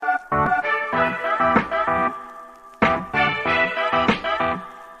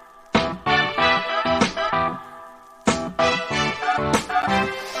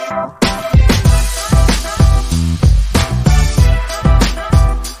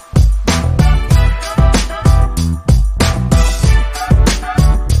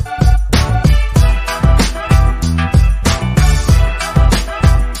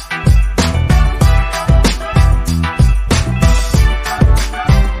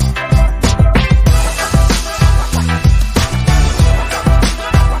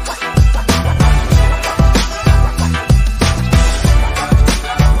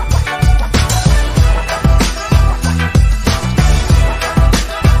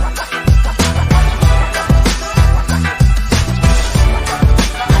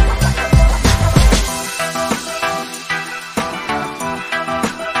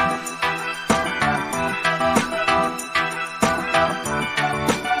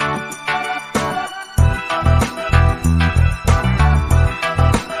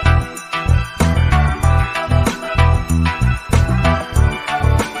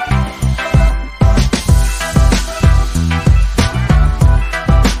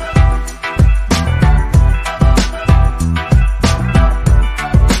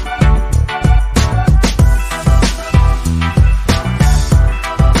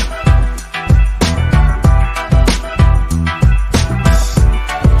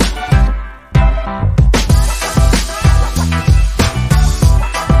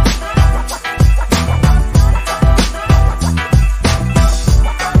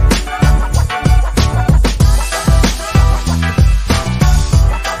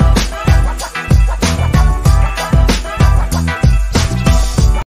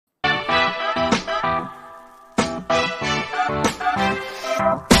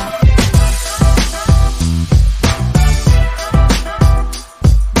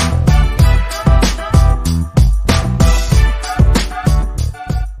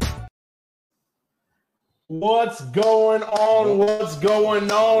What's going on? What's going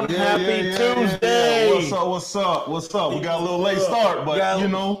on? Happy Tuesday. What's up? We got a little late start, but a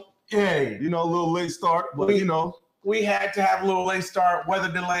little late start, but we had to have a little late start.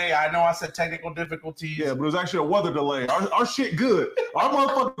 Weather delay. I know I said technical difficulties. Yeah, but it was actually a weather delay. Our shit good. Our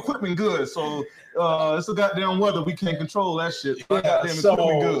motherfucking equipment good. So it's a goddamn weather. We can't control that shit. Our goddamn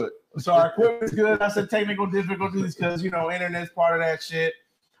equipment good. So our equipment's good. I said technical difficulties because internet's part of that shit.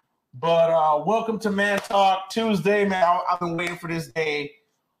 But welcome to Man Talk Tuesday, man. I've been waiting for this day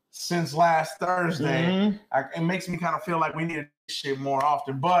since last Thursday. It makes me kind of feel like we need this shit more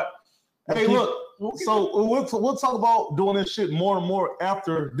often. But hey, look. So we'll talk about doing this shit more and more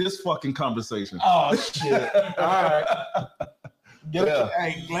after this fucking conversation. Oh shit! All right.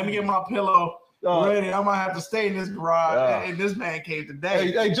 Hey, let me get my pillow ready. I might have to stay in this garage in this man cave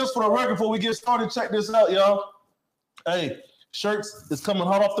today. Hey, just for the record, before we get started, check this out, y'all. Hey. Shirts is coming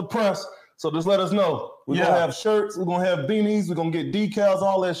hot off the press, so just let us know. We're gonna have shirts, we're gonna have beanies, we're gonna get decals,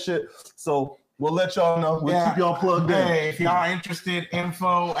 all that shit. So we'll let y'all know. We'll keep y'all plugged in. If y'all interested,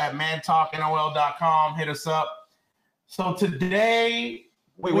 info at mantalknol.com. Hit us up. So today,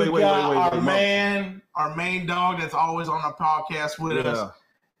 our main dog that's always on the podcast with us.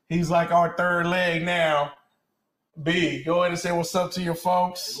 He's like our third leg now. B, go ahead and say what's up to your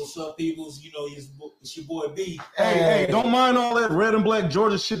folks. What's up, peoples? It's your boy B. Hey, don't mind all that red and black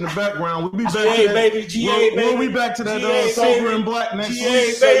Georgia shit in the background. We'll be back to that. We'll be back to that silver and black next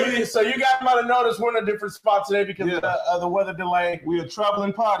week. So you guys might have noticed we're in a different spot today because of the weather delay. We're a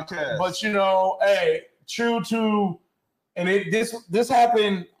traveling podcast. But true to, and this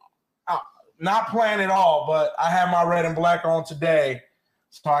happened, not planned at all, but I have my red and black on today.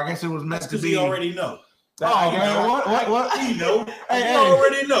 So I guess it was meant to be. You already know. What? You know. You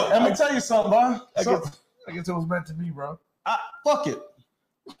already know. Let me tell you something, bro. I guess it was meant to be, bro. Fuck it.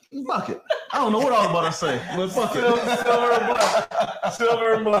 Fuck it. I don't know what I was about to say, but fuck it.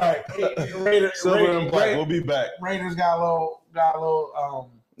 Silver and black. Silver and black. We'll be back. Raiders got a little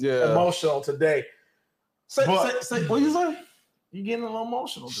emotional today. Say what you say? You getting a little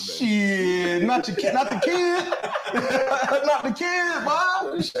emotional today? Shit, not the kid, not the kid,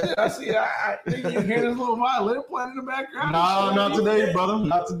 Bob. Shit, I see. I think you hear this little violin playing in the background. No, not today, brother.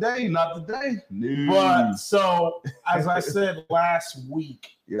 Not today. No. But so, as I said last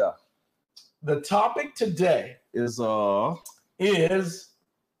week, the topic today is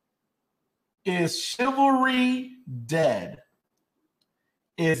chivalry dead?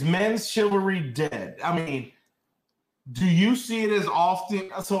 Is men's chivalry dead? I mean, do you see it as often?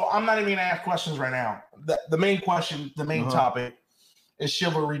 So I'm not even going to ask questions right now. The main question, the main topic is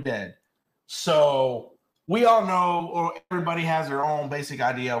chivalry dead. So we all know, or everybody has their own basic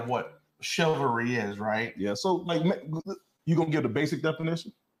idea of what chivalry is, right? Yeah. So you going to give the basic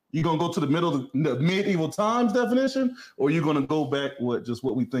definition? You going to go to the medieval times definition, or you going to go back with just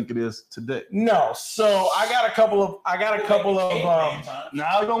what we think it is today? No. So I got a couple of no,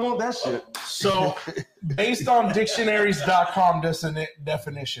 I don't want that shit. So based on dictionaries.com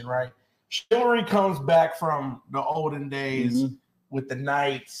definition, right? Chivalry comes back from the olden days with the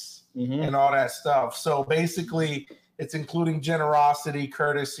knights and all that stuff. So basically it's including generosity,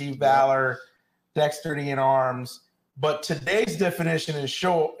 courtesy, valor, dexterity in arms. But today's definition is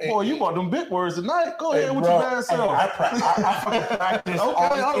short. Boy, you bought them big words tonight. Go ahead with your bad self. I practice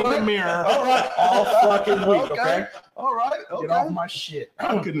in the mirror all fucking week, okay? All right. Get off my shit.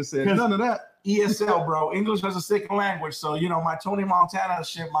 I couldn't have said none of that. ESL, bro. English as a second language. So, my Tony Montana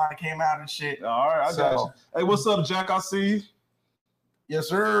shit might have came out and shit. All right, I got you. Hey, what's up, Jack? I see you. Yes,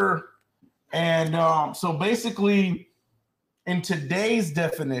 sir. And so basically, in today's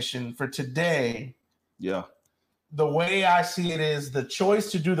definition for today, the way I see it is the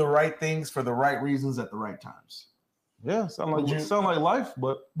choice to do the right things for the right reasons at the right times. Yeah, sound like life,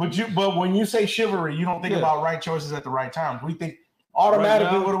 but when you say chivalry, you don't think about right choices at the right times. We think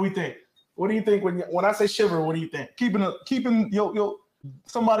automatically. What do we think? What do you think when I say chivalry? What do you think? Keeping your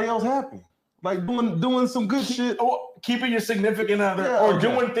somebody else happy, like doing some good shit, or keeping your significant other, or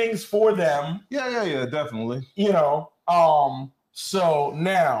doing things for them. Yeah, definitely. So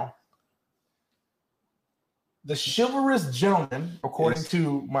now. The chivalrous gentleman, according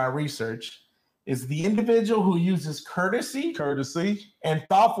to my research, is the individual who uses courtesy, and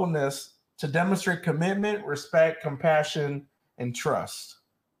thoughtfulness to demonstrate commitment, respect, compassion, and trust.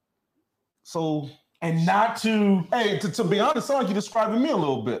 So, and not to... Hey, to be honest, sound like you're describing me a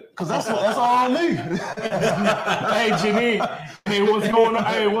little bit, because that's all I need. Hey, Janine. Hey,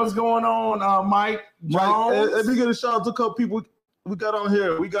 what's going on? Mike? Jones? Let me get a shout out to a couple people. we got on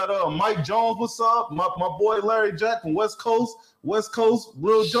here? We got Mike Jones. What's up? My boy Larry Jack from West Coast, Real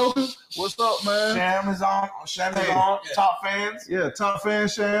Jokers. What's up, man? Sham is on. Yeah. Top fans. Yeah, top fan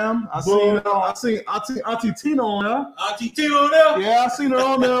Sham. I seen Auntie Tina on there. Auntie Tina on there. Yeah, I seen her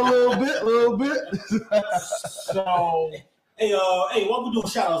on there a little bit. So, hey, what we doing?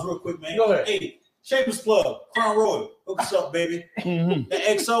 Shout outs real quick, man. Go ahead. Hey, shameless plug, Crown Royal. Hook us up, baby. Mm-hmm. The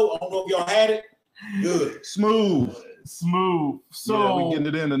XO. I don't know if y'all had it. Good. Smooth. So yeah, we getting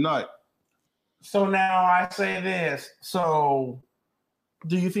it in tonight. So now I say this. So,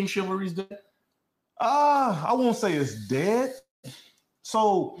 do you think chivalry's dead? I won't say it's dead.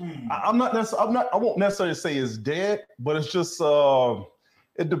 So I won't necessarily say it's dead, but it's just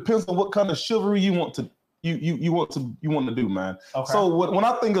it depends on what kind of chivalry you want to do, man. Okay. So when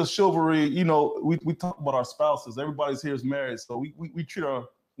I think of chivalry, you know, we talk about our spouses. Everybody's here is married, so we treat our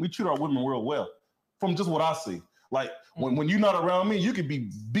women real well. From just what I see. Like when you're not around me, you could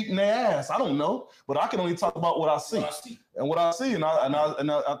be beating their ass. I don't know, but I can only talk about what I see. And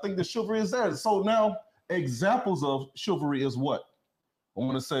I think the chivalry is there. So now examples of chivalry is what? I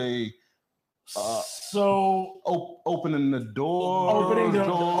want to say opening the door, opening the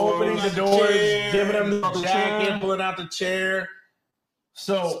doors, giving them the jacket, pulling out the chair.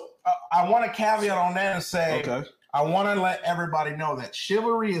 So I want to caveat on that and say, okay. I want to let everybody know that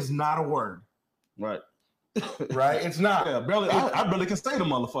chivalry is not a word. Right. Right? It's not. Yeah, barely. I barely can say the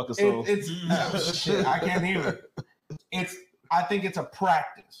motherfucker. So Shit, I can't either. I think it's a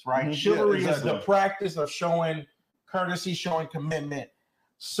practice, right? Mm-hmm. Chivalry is the practice of showing courtesy, showing commitment.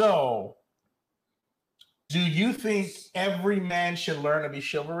 So, do you think every man should learn to be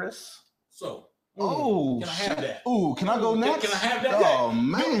chivalrous? So, can I have that? Ooh, can I go next? Can I have that? Oh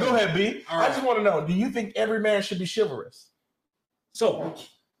man, go ahead, B. All right. I just want to know: do you think every man should be chivalrous? So,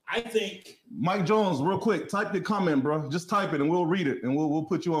 I think Mike Jones, real quick, type your comment, bro. Just type it and we'll read it and we'll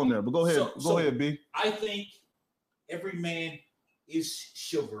put you on there. But go ahead, go ahead, B. I think every man is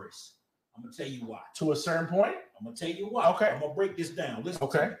chivalrous. I'm gonna tell you why. To a certain point. I'm gonna tell you why. Okay. I'm gonna break this down. Listen.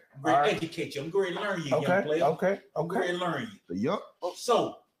 Okay. I'm going to educate you. I'm going to learn you, young player. Okay. I'm going to learn you. Yep.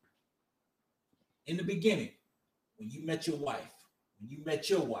 So, in the beginning, when you met your wife,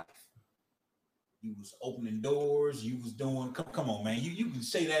 you was opening doors. You was doing. Come on, man. You can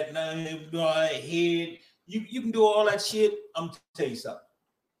say that now. Head. You can do all that shit. I'm gonna tell you something.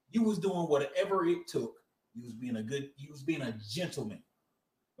 You was doing whatever it took. You was being a gentleman.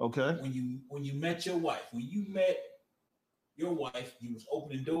 Okay. When you met your wife, you was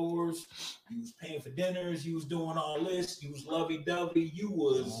opening doors. You was paying for dinners. You was doing all this. You was lovey-dovey. You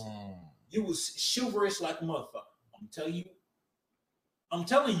was chivalrous like a motherfucker. I'm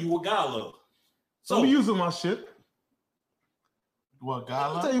telling you what God loves. So I'm using my shit. What God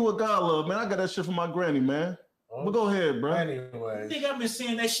love? I'll tell you what God love, man. I got that shit from my granny, man. But go ahead, bro. Anyway. I think I've been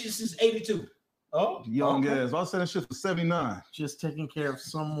saying that shit since 82. Oh, young ass. I was saying that shit for 79. Just taking care of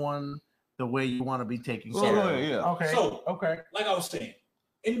someone the way you want to be taken care of. Yeah. Okay. So, okay. Like I was saying,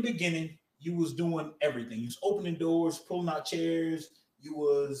 in the beginning, you was doing everything. You was opening doors, pulling out chairs. You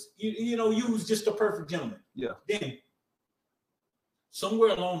was, you was just a perfect gentleman. Yeah. Then,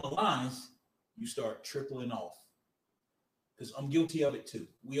 somewhere along the lines, you start trickling off. Because I'm guilty of it too.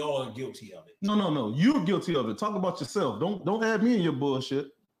 We all are guilty of it. No. You're guilty of it. Talk about yourself. Don't add me in your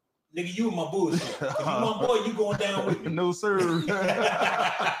bullshit. Nigga, you in my bullshit. If you my boy, you going down with me. No, sir.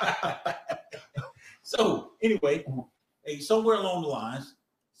 So, anyway, somewhere along the lines,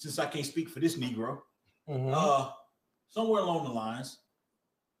 since I can't speak for this Negro, somewhere along the lines,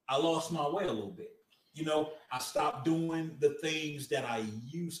 I lost my way a little bit. I stopped doing the things that I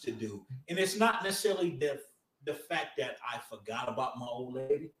used to do. And it's not necessarily the fact that I forgot about my old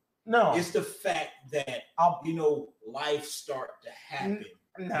lady. No. It's the fact that, life start to happen.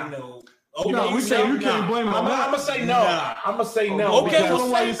 No. Okay, you can't blame him. I'm gonna say no. I'm gonna say no. Okay, well,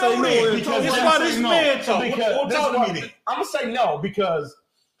 why you say no? Because it's why this man talk. Talk to me. I'm gonna say no because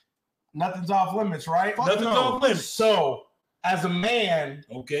nothing's off limits, right? Nothing's off limits. So, as a man,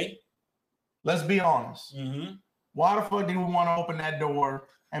 okay, let's be honest. Mm-hmm. Why the fuck did we want to open that door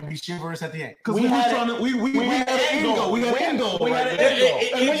and be chivalrous at the end? Because we had an end goal. We had an end goal.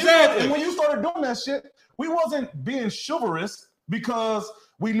 Exactly. And when you started doing that shit, we wasn't being chivalrous because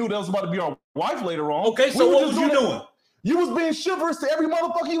we knew that was about to be our wife later on. Okay, so what was you doing? You was being chivalrous to every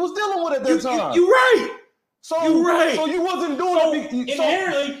motherfucker you was dealing with at that time. You right. So you wasn't doing it.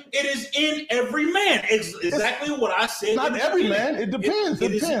 Inherently, it is in every man. It's exactly what I said. Not every man. It depends.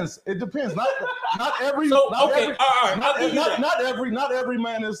 It depends. Not every. Not every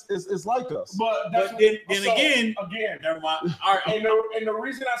man is like us. But then again, never mind. All right. And the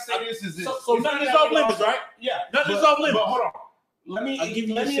reason I say this is this. So nothing is off limits, right? Yeah. Nothing is off limits. But hold on. let me I'll give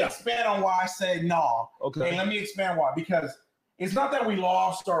you a shot. expand on why I say no. Okay. And let me expand why. Because it's not that we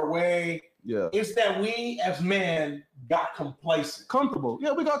lost our way. Yeah. It's that we as men got complacent. Comfortable.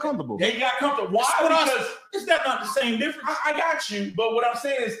 Yeah, we got comfortable. They got comfortable. Why? That's what Because is that not the same difference? I got you. But what I'm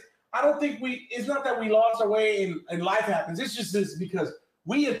saying is, I don't think it's not that we lost our way and life happens. It's just this because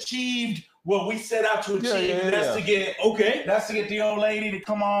we achieved what we set out to achieve. That's to get the old lady to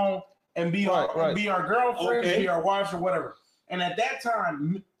come on and be be our girlfriends, be our wives or whatever. And at that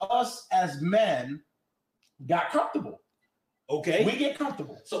time, us as men got comfortable. Okay. We get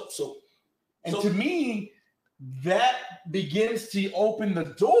comfortable. So to me, that begins to open the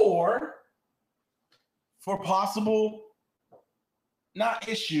door for possible, not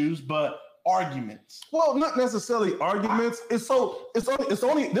issues, but arguments. Well, not necessarily arguments. It's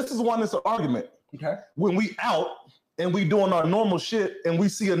only this is one that's an argument. Okay. When we out and we doing our normal shit and we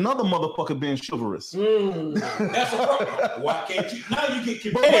see another motherfucker being chivalrous. That's a problem. Why can't you? Now you get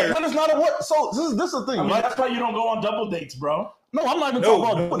compared. But it's not a what. So this is the thing. I mean, that's why you don't go on double dates, bro. No, I'm not even talking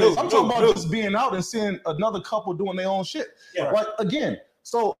about double dates. I'm talking about just being out and seeing another couple doing their own shit. Yeah. Like again,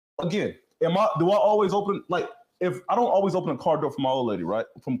 do I always open if I don't always open a car door for my old lady, right?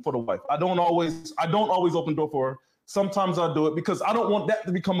 For the wife. I don't always open door for her. Sometimes I do it because I don't want that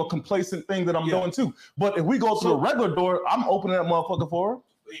to become a complacent thing that I'm doing too. But if we go to the regular door, I'm opening that motherfucker for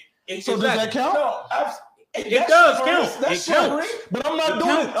her. So does that count? No, it does count. That's counts. But I'm not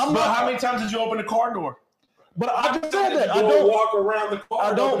doing it. But how many times did you open the car door? But I just said that. I don't walk around the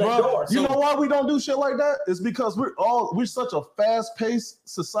car. I don't, bro. door. You know why we don't do shit like that? It's because we're such a fast-paced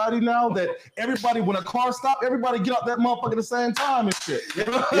society now that everybody, when a car stops, everybody get out that motherfucker at the same time and shit. You're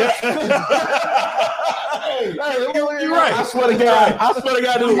right. I swear to God, this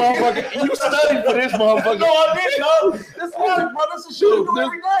motherfucker. You studied for this motherfucker. No, I didn't. This is bro. This is shit we do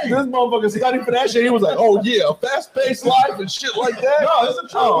every day. This motherfucker studied for that shit. He was like, "Oh yeah, fast-paced life and shit like that." No, it's a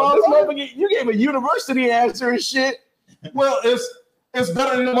truth. This motherfucker, you gave a university answer and shit. Well, it's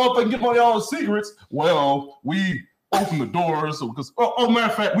better than the motherfucker getting all y'all secrets. Well, we opened the doors because matter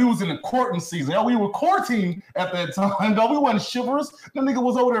of fact, we was in the courting season. We were courting at that time. No, we wasn't chivalrous. That nigga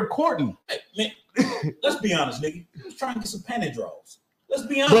was over there courting. Hey, man, let's be honest, nigga. He was trying to get some panty draws. Let's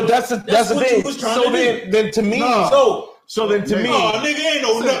be honest. But that's the what thing. you was trying So to do. then to me, So then to me, nigga ain't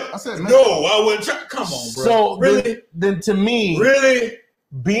no nothing. I said, No, I wouldn't try. Come on, bro. so really, then to me, really,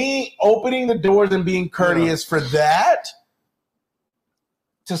 opening the doors and being courteous for that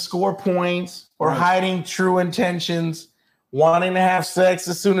to score points or hiding true intentions, wanting to have sex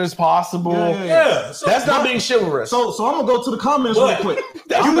as soon as possible. yeah. So, That's not being chivalrous. So I'm gonna go to the comments real quick.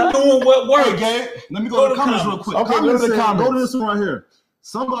 You doing what works. Gabe, let me go to the comments real quick. Okay, go to the comments. Go to this one right here.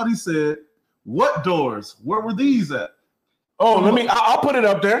 Somebody said, "What doors? Where were these at?" Oh, I'll put it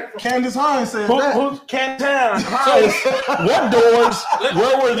up there. Candace Hines said that. Who's Candace Hines? What doors?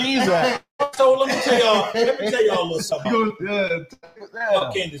 Where were these at? So let me tell y'all a little something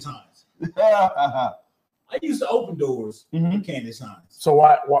about Candace Hines. I used to open doors with Candace Hines. So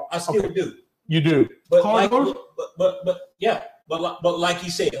why I still do. You do. But like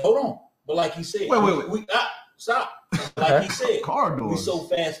he said, hold on. But like he said, wait. Stop. Like he said, car doors. We so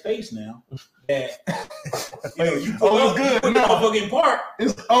fast paced now that you it's good put now. the motherfucking park.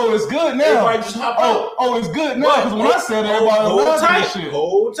 It's good now. Everybody just hop out. Oh, it's good now because when I said everybody hold tight. Shit.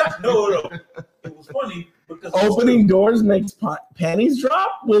 Hold tight. No. It was funny because opening doors makes panties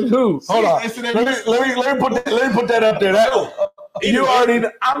drop with who? Hold on. Let me put that up there. You already.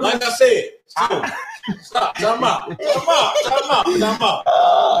 Like I said. Stop. Time out.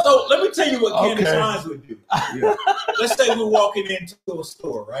 So let me tell you what Candace Hines would do. Yeah. Let's say we're walking into a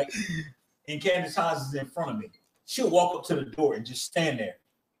store, right? And Candace Hines is in front of me. She'll walk up to the door and just stand there.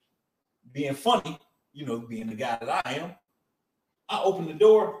 Being funny, being the guy that I am. I open the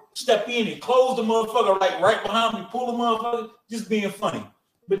door, step in and close the motherfucker right behind me, pull the motherfucker, just being funny.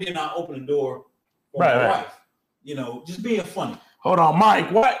 But then I open the door for my wife. Just being funny. Hold on, Mike.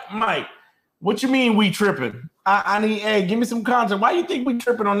 What you mean we tripping? I need, give me some context. Why you think we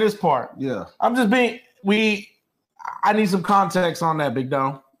tripping on this part? Yeah. I'm just I need some context on that, Big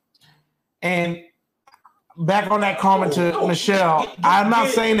Dome. And back on that comment to Michelle, I'm not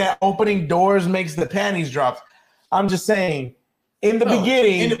saying that opening doors makes the panties drop. I'm just saying, in the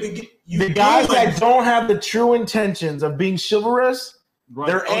beginning, the guys that don't have the true intentions of being chivalrous,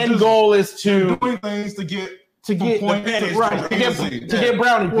 their end goal is to doing things to get brownie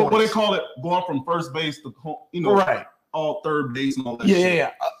points. What they call it, going from first base to all third base and all that.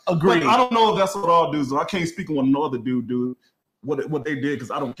 Yeah, agreed. But I don't know if that's what all dudes do. I can't speak on what no other dude do. What they did because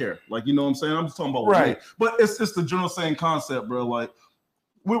I don't care. You know what I'm saying? I'm just talking about but it's the general same concept, bro. Like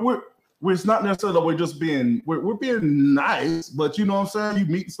we're it's not necessarily that we're just being we're being nice, but you know what I'm saying?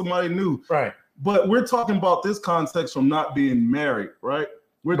 You meet somebody new. Right. But we're talking about this context from not being married, right?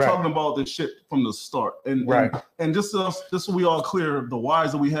 We're talking about this shit from the start. And and just so we all clear, the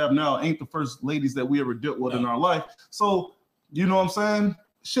wives that we have now ain't the first ladies that we ever dealt with in our life. So, you know what I'm saying?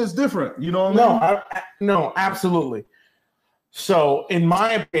 Shit's different. You know what I mean? No, absolutely. So, in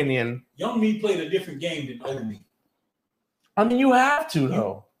my opinion, young me played a different game than old me. I mean, you have to,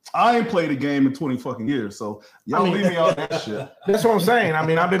 though. I ain't played a game in 20 fucking years, so y'all leave me out that shit. That's what I'm saying. I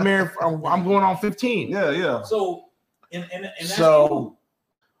mean, I've been married. I'm going on 15. Yeah. So, and that's cool.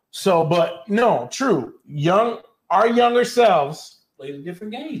 So, but no, true. Our younger selves played a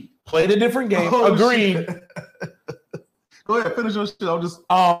different game. Oh, agreed. Go ahead, finish your shit. I'll just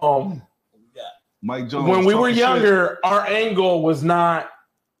Mike Jones. When we were younger, our angle was not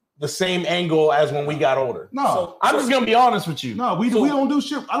the same angle as when we got older. No, I'm just gonna be honest with you. No, we don't do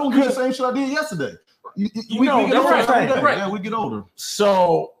shit. I don't do the same shit I did yesterday. We get right. Yeah, we get older.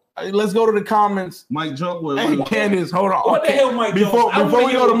 So let's go to the comments. Mike Jump. Hey, Candace, hold on. What the hell, Mike Jones? Before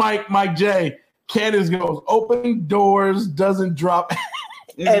we go to Mike J, Candace goes, opening doors doesn't drop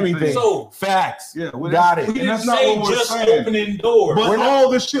anything. So facts. Yeah, got it. We didn't that's say not what just we're saying. opening doors. But all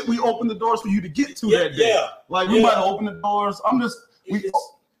the shit we open the doors for you to get to that day. Yeah. Like we might open the doors.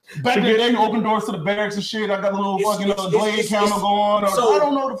 Back in the day, you open doors to the barracks and shit. I got a little fucking Glade camera going. I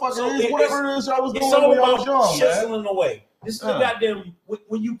don't know what the fuck it is. Whatever it is I was doing when I was young, chiseling away. This is the goddamn,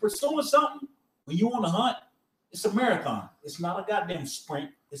 when you pursuing something, when you on a hunt, it's a marathon. It's not a goddamn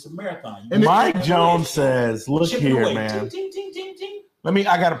sprint. It's a marathon. And Mike Jones says, look here, man.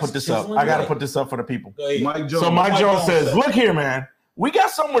 I got to put this up. I got to put this up for the people. Mike Jones. So Mike Jones says, look here, man. We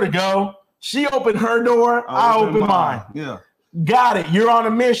got somewhere to go. She opened her door. I opened mine. Yeah. Got it. You're on a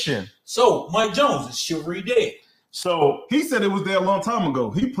mission. So Mike Jones is chivalry dead. So he said it was dead a long time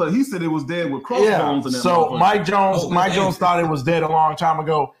ago. He said it was dead with crossbones and that. So Mike Jones thought it was dead a long time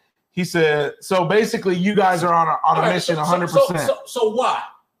ago. He said, so basically you guys are on a mission 100%. So why?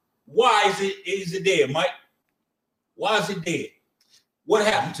 Why is it dead, Mike? Why is it dead? What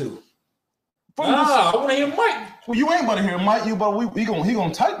happened to it? I want to hear Mike. Well, you ain't about to hear Mike. He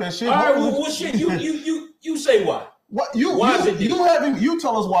gonna type that shit. All right, well, shit. You say why? What why is it dead? You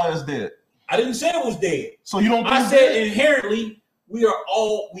tell us why it's dead. I didn't say it was dead. So you don't. I said inherently we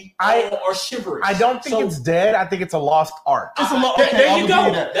all are chivalrous. I don't think it's dead. I think it's a lost art. It's a lost. There you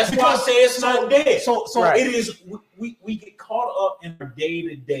go. That's why I say it's not dead. So it is. We get caught up in our day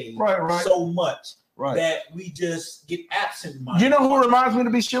to day so much that we just get absent-minded. You know who reminds me to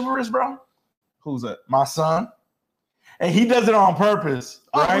be chivalrous, bro? Who's that? My son. And he does it on purpose,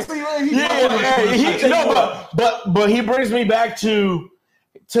 right? But he brings me back to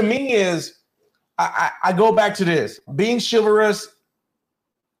me is I go back to this. Being chivalrous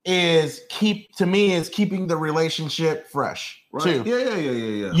is keeping the relationship fresh too.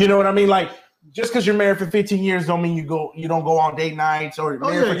 Yeah. You know what I mean? Like just because you're married for 15 years don't mean you don't go on date nights or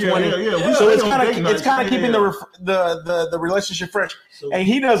married for 20. Yeah. So it's kind of keeping the relationship fresh. And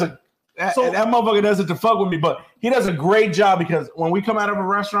he does that motherfucker does it to fuck with me, but he does a great job because when we come out of a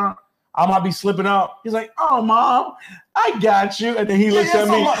restaurant, I might be slipping up. He's like, "Oh, mom, I got you," and then he looks at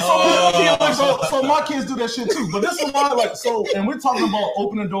me. So my kids do that shit too. But this is why, and we're talking about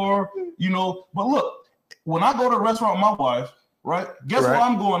opening the door, But look, when I go to a restaurant with my wife, right? Guess where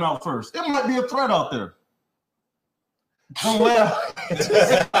I'm going out first? It might be a threat out there. Don't laugh.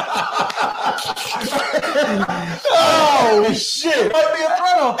 Oh shit! Might be a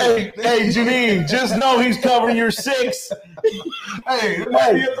threat out there. Hey, Janine, just know he's covering your 6. Hey, it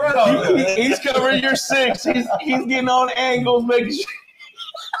might be a threat out there. He's covering your 6. He's getting on angles, making sure.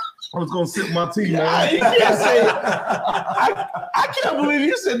 I was gonna sip my tea, man. I can't believe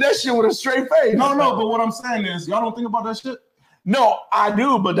you said that shit with a straight face. No, but what I'm saying is, y'all don't think about that shit. No, I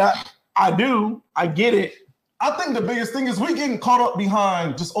do, but I get it. I think the biggest thing is we getting caught up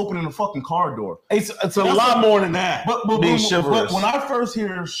behind just opening the fucking car door. It's a lot more than that. But when I first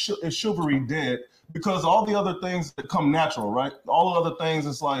hear is chivalry dead, because all the other things that come natural, right? All the other things,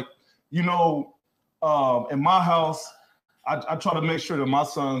 it's like, in my house, I try to make sure that my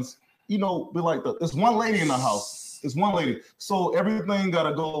sons, be like, there's one lady in the house. It's one lady. So everything got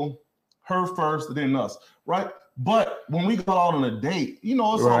to go her first, then us, right? But when we go out on a date, it's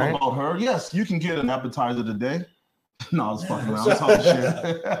all about her. Yes, you can get an appetizer today. No, I was fucking around. I'm talking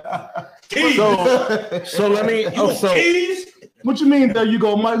shit. So let me. What you mean? There you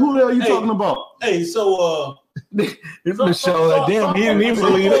go, Mike. Who the hell are you talking about? Hey, so it's the show that damn he didn't even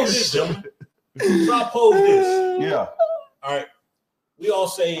believe this. So I pose this. Yeah. All right. We all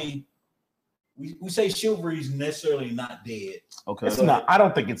say we say chivalry is necessarily not dead. Okay. It's not. I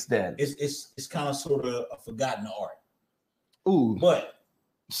don't think it's dead. It's kind of sort of a forgotten art. Ooh. But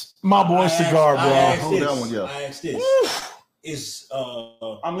My boy cigar, bro. Hold that one, yeah. I asked this. Is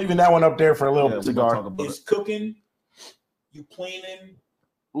I'm leaving that one up there for a little Yeah, we cigar. gonna talk about is cooking, you cleaning,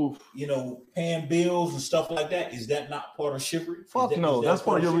 Oof. you know, paying bills and stuff like that? Is that not part of chivalry? Fuck no, that's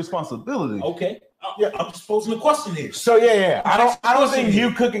part of your responsibility. Okay. Yeah, I'm just posing a question here. So yeah. I don't think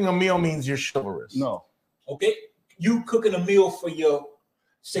you cooking a meal means you're chivalrous. No. Okay. You cooking a meal for your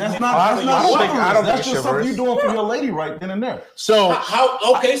That's significant not, I that's don't not think- chivalrous. I don't That's think just something chivalrous. you're doing for your lady right then and there. So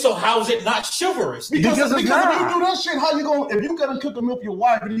How's it not chivalrous? Because it's if not. you do that shit, how you gonna if you gotta cook a meal for your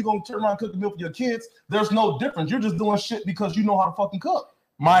wife and you gonna turn around and cook a meal for your kids, there's no difference. You're just doing shit because you know how to fucking cook.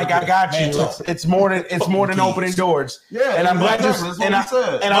 Mike, I got Man, you. talk. It's more than Fucking opening keys. doors. Yeah, And I'm glad you that's what and we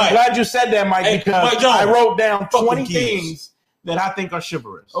said. And I'm Mike. glad you said that, Mike, Hey, because Mike Jones. I wrote down Fucking 20 keys. things that I think are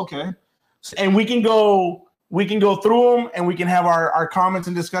chivalrous. Okay. And we can go through them and we can have our comments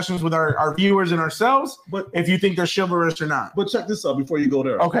and discussions with our viewers and ourselves. But If you think they're chivalrous or not. but check this out before you go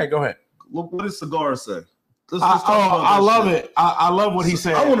there. Okay, go ahead. Look, what does Cigar say? Let's I talk about I that love shit. it. I love what he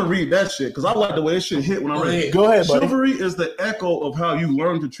said. I want to read that shit because I like the way it shit hit when I Go read ahead. it. Go ahead, buddy. Chivalry is the echo of how you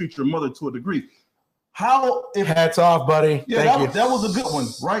learn to treat your mother to a degree. How if Hats off, buddy. yeah, Thank you. that was a good one,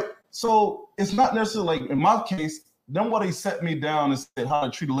 right? So it's not necessarily like in my case, nobody set me down and said how to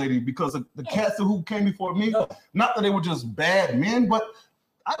treat a lady because the cats who came before me, not that they were just bad men, but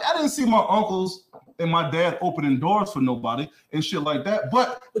I didn't see my uncles and my dad opening doors for nobody and shit like that.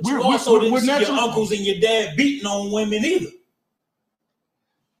 But But you also didn't see naturally- your uncles and your dad beating on women either.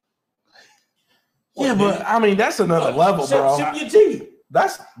 Yeah, but I mean that's another level, bro. Sip your tea.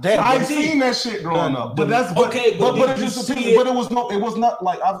 That's damn. I've buddy. seen that shit growing up, but Okay, but but it did you just see it? but it was not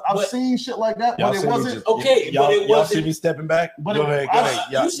like I've But- seen shit like that, Y'all but it see me wasn't. just- Okay, y'all, but it y'all wasn't- see me stepping back. But Go it- ahead, go I- ahead.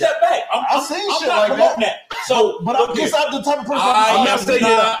 Yeah, You step back. I've seen shit not like promoting that. So But look I'm just here. not the type of person. I I'm not am saying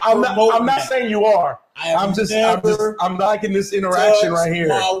not I'm promoting not that. saying you are. I have I'm liking this interaction right here.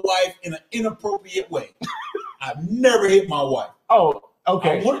 My wife in an inappropriate way. I've never hit my wife. Oh,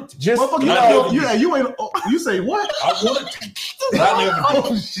 okay. I wanted to. Just Motherfucker, you ain't. You say what? I wanted to. But I never did.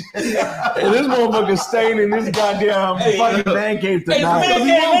 Oh shit! Hey, this motherfucker staying in this goddamn Hey, fucking man cave Hey, tonight. man we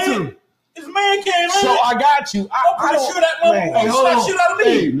came want in. This man came in. So I got you. I'm pretty don't- sure that motherfucker man, gonna hold slap on. shit out of me.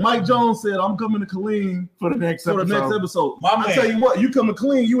 Hey, Mike Jones said I'm coming to clean for the next for the episode. next episode. My I man. tell you what, you coming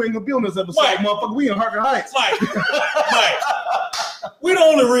clean, you ain't gonna be on this episode, Mike. motherfucker. We in Harker Heights. Mike, we the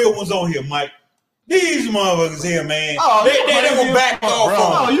only real ones on here, Mike. These motherfuckers here, man. Oh, they you gonna crazy back as fuck, off bro.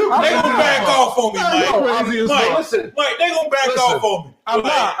 on Oh, me. you They crazy gonna as back fuck. off on me, Oh, Mike. you crazy as Mike, fuck. Listen, Mike, they gonna back Listen. off on me. I'm Like,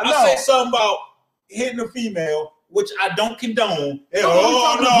 not- I no. say something about hitting a female, which I don't condone. No,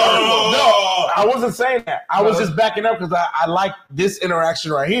 Oh no, I wasn't saying that. I was just backing up because I like this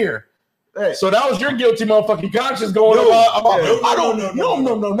interaction right here. Hey. So that was your guilty motherfucking conscience going No, about. yeah. I don't No,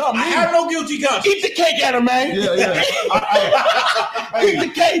 no, I me. have no guilty conscience. Eat the cake, anime. Yeah. Eat the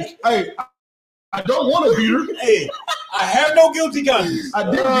cake. Hey, I don't want to beat her. Hey, I have no guilty conscience. I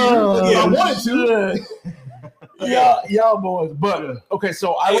did beat her. Yeah. I wanted to. Y'all boys. But okay,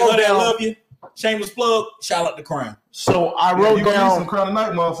 so I Hey, wrote honey, I down. love you. Shameless plug. Shout out to Crown. So I Yeah, wrote you gonna need some down, crown of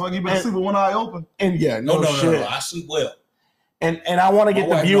night, motherfucker. You better And- sleep with one eye open. and yeah, No, shit. I sleep well. And I want to get My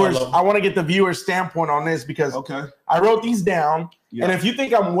the wife viewers. know I love I want to get the viewers' standpoint on this because Okay. I wrote these down. Yeah. And if you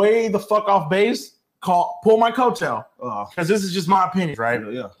think I'm way the fuck off base, pull my coattail because this is just my opinion, right?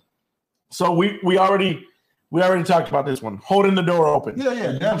 Yeah. So we already talked about this one, holding the door open.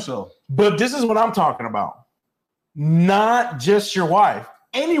 Yeah, damn sure. But this is what I'm talking about. Not just your wife.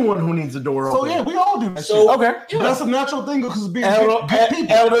 Anyone who needs a door So open. yeah, we all do that So- shit. Okay. But that's a natural thing because being good people.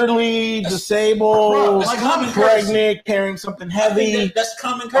 Elderly, disabled, Like common pregnant, carrying something I think heavy. that's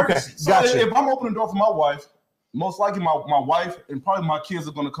common Okay. courtesy. So Gotcha. if I'm opening the door for my wife, most likely my wife and probably my kids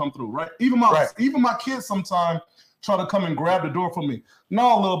are gonna come through, right? Even my kids sometimes try to come and grab the door for me.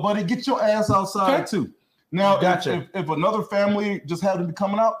 No, little buddy, get your ass outside Okay. too. Now, Gotcha. if another family just happened to be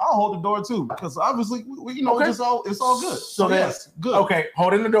coming out, I'll hold the door too because obviously Okay. it's all good. So yes, good. Okay,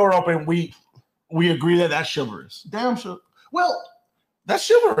 holding the door open. We agree that that's chivalrous. Damn sure. Well, That's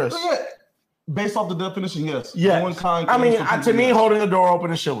chivalrous. yeah. Based off the definition, yes. Yeah. One kind. I mean, for people, to me, yes. holding the door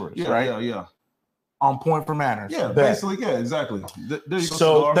open is chivalrous, yeah, right? yeah. On point for manners. Yeah, Bet. basically, yeah, exactly. There you go.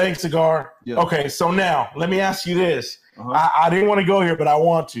 So Cigar. thanks, Cigar. Yeah. Okay, so now let me ask you this. Uh-huh. I didn't want to go here, but I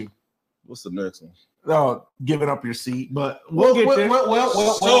want to. What's the next one? Giving up your seat, but we'll get there.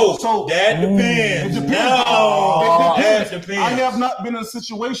 So that depends. It depends. No, It that depends. depends. I have not been in a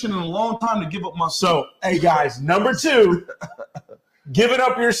situation in a long time to give up my seat. So, hey guys, number 2, giving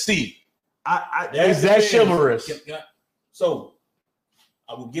up your seat. That Is that depends. chivalrous? So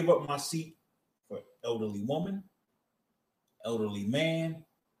I will give up my seat elderly woman, elderly man,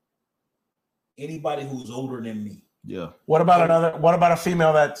 anybody who's older than me. Yeah. What about a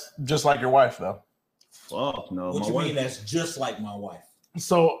female that's just like your wife though? Fuck no. What you mean that's just like my wife?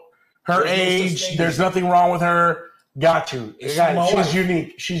 So her There's no such age, thing there's as- nothing wrong with her. Got you. Is she my She's wife?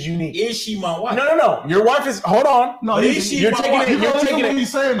 unique. She's unique. Is she my wife? No. Your wife is. Hold on. No, But he's, is she you're my taking wife? it. You're taking what it.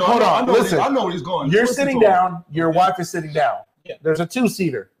 he's saying. Though. Hold on, I know listen. I know where he's going. You're Listen sitting to him. down. Your wife is sitting down. Yeah. There's a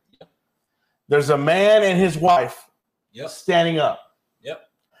two-seater. There's a man and his wife Yep. standing up. Yep.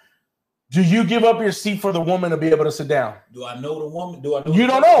 Do you give up your seat for the woman to be able to sit down? Do I know the woman? Do I know? You the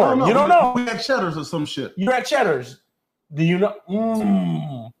don't woman? know. You don't know. We had Cheddars or some shit. You're at Cheddar's. Do you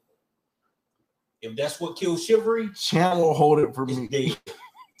know? If that's what kills chivalry, Chan will hold it for it's me. dead.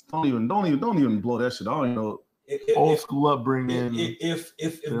 Don't even blow that shit. I don't even know. Old school upbringing. If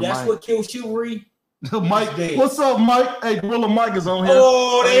There that's might- what kills chivalry, Mike, dead. what's up, Mike? Hey, Gorilla Mike is on here.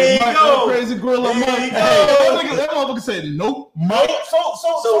 Oh, there Hey, you Mike, go. that crazy Gorilla There Mike. you Hey, go. that motherfucker said nope.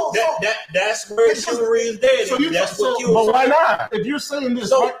 so that's where chivalry is dead. So you- That's so- what kills. But why not? If you're saying this,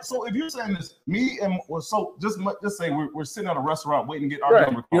 So- right? So if you're saying this, me and so just say we're sitting at a restaurant waiting to get our Right.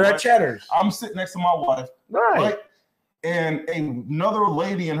 number. You're called, at Cheddar's. I'm sitting next to my wife, Right. right? And another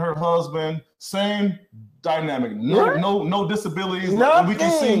lady and her husband, same dynamic. Right. No disabilities. Nothing. We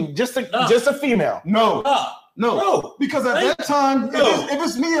can see. Just No. a female. No. Nah, no. Because at that time, No. if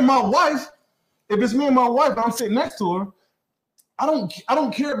it's me and my wife, and I'm sitting next to her, I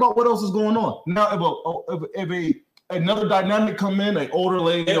don't care about what else is going on. Now, if another dynamic come in, an older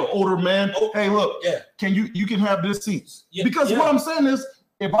lady, or older man, hey, look, Yeah. can you can have this seats? Yeah, Because yeah. what I'm saying is,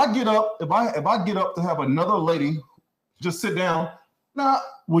 if I get up to have another lady just sit down, nah,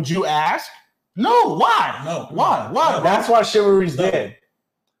 Would you ask? no, why? No. Why? No. That's why chivalry's No. dead.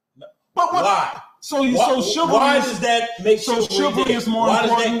 But what? Why? So Why, chivalry. why does that make so chivalry dead? is more Why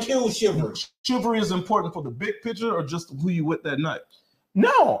important? does that kill chivalry? Chivalry is important for the big picture, or just who you with that night?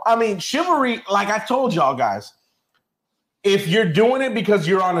 No, I mean chivalry. Like I told y'all guys, if you're doing it because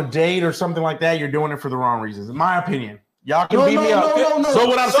you're on a date or something like that, you're doing it for the wrong reasons. In my opinion, y'all can beat me up. No. So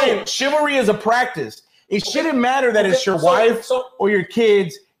what I'm saying, chivalry is a practice. It shouldn't matter that it's your wife or your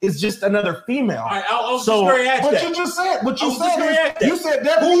kids. It's just another female. All right, I was So- just going to ask But that. you just said, I was just gonna ask that. you said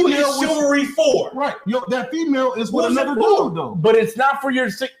that Who female is was chivalry for? right. That female is Who with is it another for? dude though. But it's not for your.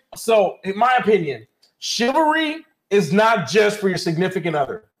 So in my opinion, chivalry is not just for your significant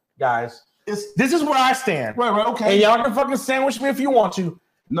other, guys. It's This is where I stand. right. Okay. And y'all can fucking sandwich me if you want to.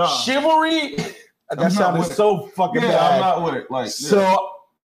 Nah. Chivalry. I'm That not sounded with it. so fucking Yeah, bad. I'm not with it. Like, So,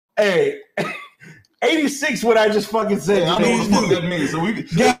 hey, 86. What I just fucking said. yeah, I know what the fuck that means. So we,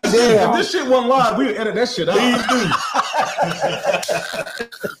 if damn. this shit wasn't live, we would edit that shit out. Hey,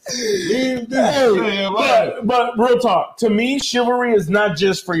 Yeah, right. but real talk. To me, chivalry is not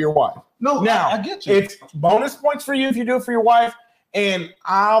just for your wife. No, Now, I get you. It's bonus points for you if you do it for your wife. And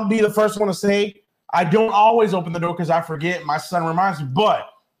I'll be the first one to say, I don't always open the door because I forget. My son reminds me. But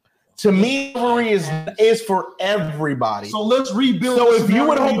to me, chivalry is for everybody. So let's rebuild. So this if you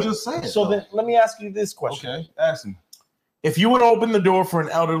would scenario open, just said, so though. then let me ask you this question: Okay, ask him. If you would open the door for an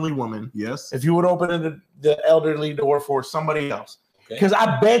elderly woman, Yes. if you would open the elderly door for somebody else, Okay. because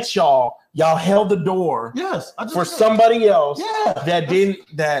I bet y'all held the door Yes. I just for said. somebody else Yeah.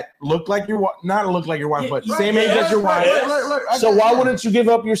 that looked like your wife, not look like your wife, but Yeah, same right, age yeah, as your right, wife. right. I So get why that. wouldn't you give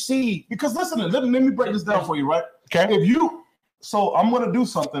up your seat? Because listen, let me break this down for you, right? Okay. If you, so I'm gonna do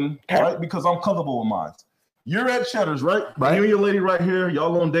something, Okay. right? Because I'm comfortable with mine. You're at Cheddar's, right? Right. You and your lady right here,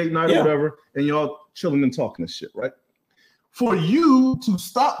 y'all on date night Yeah. or whatever, and y'all chilling and talking and shit, right? For you to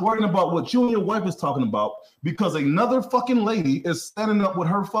stop worrying about what you and your wife is talking about because another fucking lady is standing up with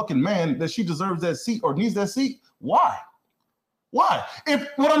her fucking man that she deserves that seat or needs that seat, why? Why? If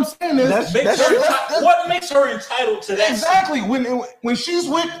what I'm saying is What makes her entitled to that? exactly when she's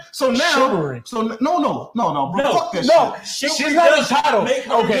with Chivalry. no, bro, No, fuck that no. shit. Chivalry She's not does entitled. make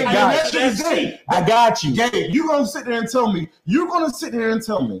her Okay, entitled guys. to that seat. I got you. Gabe, you're gonna sit there and tell me,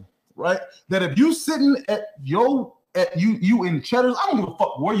 right, that if you sitting at you in Cheddar's, I don't give a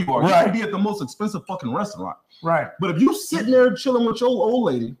fuck where you are. You Right. can be at the most expensive fucking restaurant. Right. But if you sitting there chilling with your old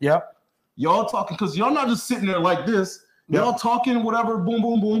lady, Yep. y'all talking, because y'all not just sitting there like this, y'all talking, whatever, boom,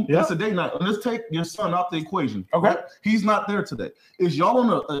 boom, boom. Yeah. That's a date night. And let's take your son out the equation. Okay. right? He's not there today. Is y'all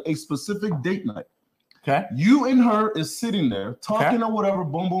on a specific date night? Okay. You and her is sitting there talking or whatever,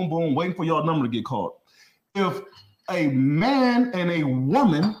 boom, boom, boom, waiting for y'all number to get called. If a man and a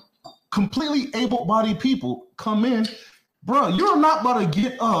woman, completely able-bodied people, come in, bro, you're not about to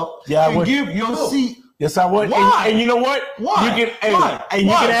get up Yeah, I and would. give your seat. Yes, I would. Why? And you know what? Why? You can, hey, Why? and you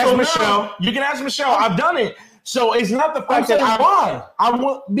Why? can ask So now- Michelle. You can ask Michelle. I've done it. So it's not the I'm fact saying that why? I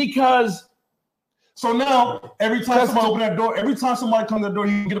want because So now, every time somebody open that door, every time somebody comes to that door,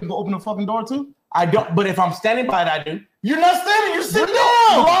 you get them to open the fucking door too? I don't, but if I'm standing by it, I do. You're not standing, you're sitting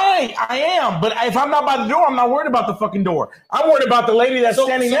down. Right, I am. But if I'm not by the door, I'm not worried about the fucking door. I'm worried about the lady that's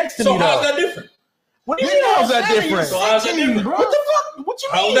standing next to me. So how's that different? What do you mean how's that different? So how's that different? What the fuck? What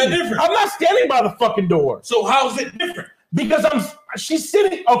you mean? How's that different? I'm not standing by the fucking door. So how's it different? Because she's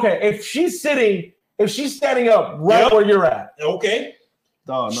sitting. Okay, if she's standing up right where you're at. Okay.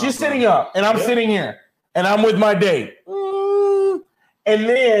 She's sitting up and I'm sitting here and I'm with my date. And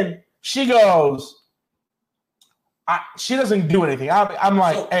then she goes, she doesn't do anything. I'm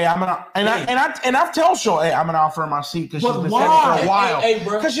like, hey, I'm gonna, and I tell Shaw, hey, I'm gonna offer her my seat because she's been standing for a while.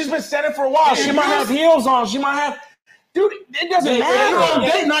 Because she's been standing for a while. She might have heels on. She might have. Dude, it doesn't matter. You're on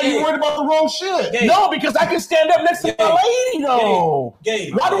date night. You're worried about the wrong shit. No, because I can stand up next to my lady, though.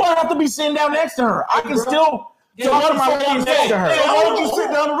 Why do I have to be sitting down next to her? I can still. So why don't you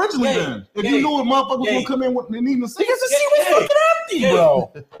sit down originally then? If you knew a motherfucker was gonna come in with needing a seat, because the seat was fucking empty,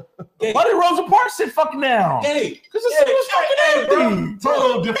 bro. Why did Rosa Parks sit fucking down? Because the seat was fucking empty.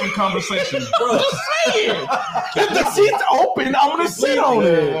 Total different conversation, bro. Just saying. If the seat's open, I'm gonna sit on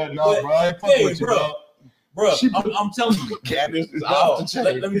it. No, bro. I fuck with you, bro. I'm telling you,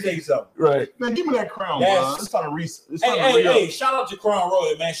 let me tell you something. Right, man. Give me that crown, bro. It's time to Hey, shout out to Crown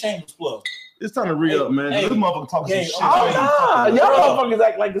Royal, man. Shameless plug. It's time to re-up, man. This motherfucker talking some shit. Y'all motherfuckers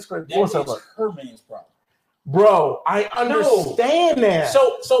act like this crazy. What's up? Her man's problem. Bro, I understand that.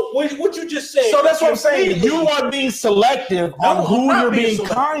 So what you just said. So that's what I'm saying. You are being selective on who you're being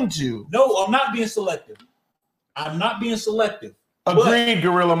kind to. No, I'm not being selective. I'm not being selective. Agreed,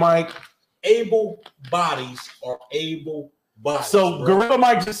 Gorilla Mike. Able bodies are able bodies. So bro. Gorilla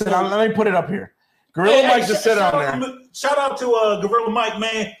Mike just said, let me put it up here. Gorilla Mike just said on there. Shout out to Gorilla Mike,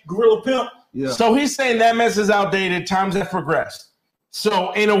 man. Gorilla Pimp. Yeah. So he's saying that mess is outdated. Times have progressed.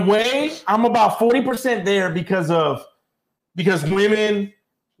 So in a way, I'm about 40% there because women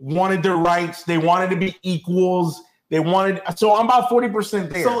wanted their rights. They wanted to be equals. So I'm about 40%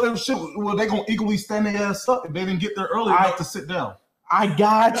 there. So they gonna equally stand their ass up if they didn't get there early enough to sit down. I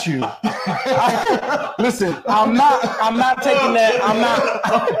got you. Listen, I'm not taking that.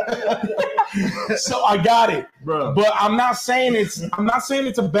 So I got it, bro. But I'm not saying it's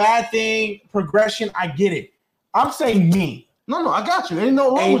a bad thing. Progression, I get it. I'm saying me. No, I got you. Ain't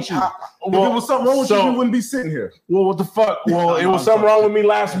no wrong with you. If there was something wrong with you, you wouldn't be sitting here. Well, what the fuck? Well, it was something wrong with me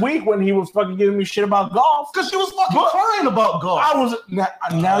last week when he was fucking giving me shit about golf. Because she was fucking crying about golf. I was now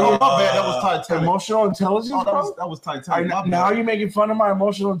you're my bad. That was Titanic. Emotional intelligence. That was Titanic. Now you're making fun of my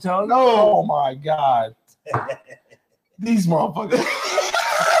emotional intelligence. No, oh my god, these motherfuckers.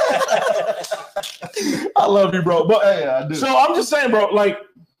 I love you, bro. But hey, I do. So I'm just saying, bro. Like,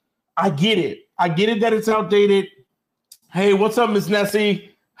 I get it. I get it that it's outdated. Hey, what's up, Miss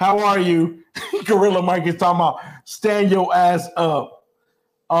Nessie? How are you? Gorilla Mike is talking about stand your ass up.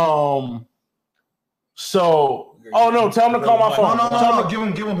 So, no, tell him to call my phone. No. Give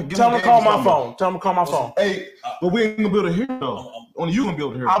him. Tell him to call my phone. Tell him to call my phone. Hey, but we ain't gonna be able to hear him though. Only you gonna be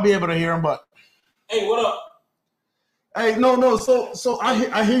able to hear him. I'll be able to hear him, but hey, what up? Hey, no. So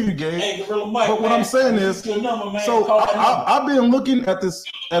I hear you, Gabe. Hey, Gorilla Mike. But what I'm saying is, I've been looking at the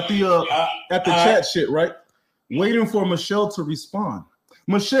chat shit, right? Waiting for Michelle to respond.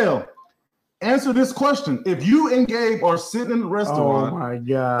 Michelle, answer this question. If you and Gabe are sitting in the restaurant, oh my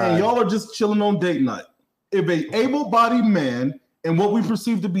God, and y'all are just chilling on date night, if a able-bodied man and what we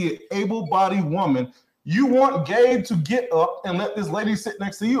perceive to be an able-bodied woman, you want Gabe to get up and let this lady sit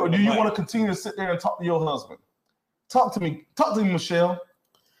next to you, or do you want to continue to sit there and talk to your husband? Talk to me, Michelle.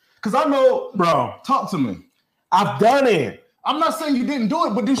 Because I know, bro. Talk to me. I've done it. I'm not saying you didn't do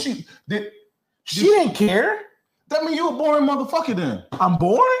it, but she didn't care. That means you a boring motherfucker then. I'm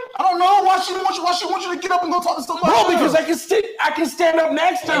boring? I don't know. Why she want you to get up and go talk to somebody? Bro, because I can stand up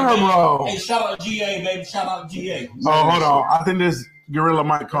next to her, bro. Hey, shout out to GA, baby. Shout out to GA. Oh, hold on. I think this Gorilla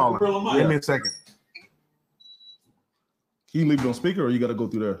Mike calling. Give me a second. Can you leave it on speaker or you gotta go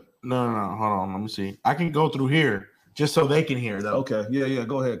through there? No. Hold on. Let me see. I can go through here just so they can hear though. Okay. Yeah.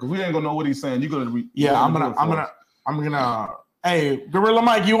 Go ahead. Cause we ain't gonna know what he's saying. You're gonna I'm gonna hey, Gorilla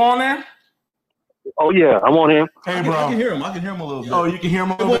Mike, you on there? Oh yeah, I'm on him. Hey, bro. I can hear him. I can hear him a little bit. Oh, you can hear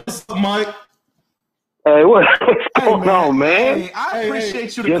him a little bit. What's up, Mike? Hey, what's going on, man? Hey, I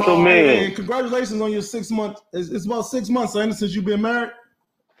appreciate you to yes, call. Man. Hey, congratulations on your 6 months. It's about 6 months, ain't it, since you've been married?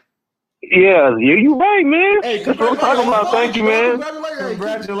 Yeah, you right, man. Hey, That's what I'm talking about. Thank you, man.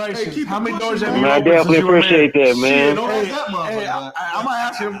 Congratulations. Hey, How many doors have Man, you I opened definitely since you were appreciate married? that, man. Don't ask Hey, that motherfucker. I'm gonna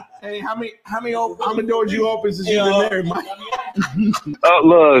ask him. Hey, how many doors you opened since you've been married, Mike?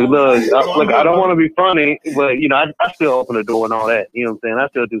 Look. I don't want to be funny, but I still open the door and all that. You know what I'm saying? I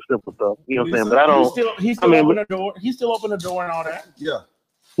still do simple stuff. You know what I'm saying? But I don't. He still open the door. He still open the door and all that. Yeah.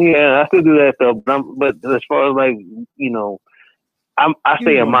 Yeah, I still do that stuff. But as far as like, I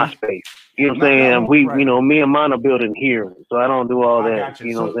stay in my space. You know what I'm saying? Me and mine are building here, so I don't do all that.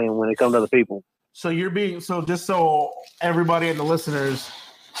 You know what I'm saying? When it comes to other people. So just so everybody and the listeners,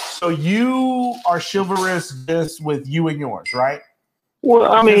 so you are chivalrous just with you and yours, right?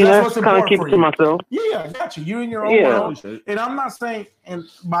 Well, I mean, that's kind of keep it to myself. Yeah, I got you. You and your own world. And I'm not saying, and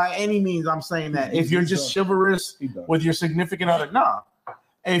by any means, I'm saying that if you're just chivalrous with your significant other, nah.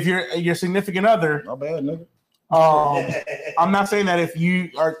 If your significant other, not bad, nigga. I'm not saying that if you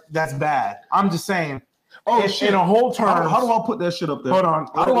are, that's bad. I'm just saying. Oh, shit. In a whole term. How do I put that shit up there? Hold on.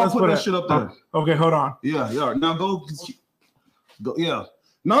 How do I put that shit up there? Okay, hold on. Yeah. Now go. Yeah.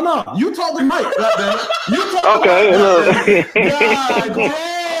 No. You talk to Mike. Goddamn. You talk. Okay.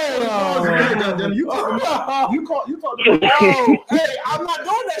 Goddamn. You talk. You talk. Hey, I'm not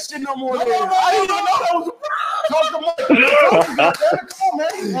doing that shit no more. I didn't even know that was. Talk to Mike. Come on,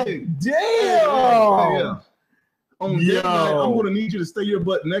 man. Hey. Damn. Yeah. I'm gonna need you to stay your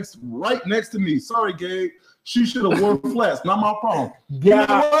butt right next to me. Sorry, Gabe. She should have worn flats. Not my problem. Yeah.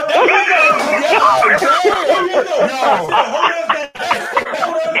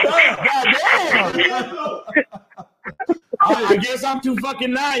 I guess I'm too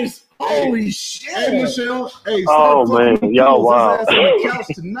fucking nice. Holy shit. Hey, Michelle. Hey, oh, man. Y'all, wow. On the couch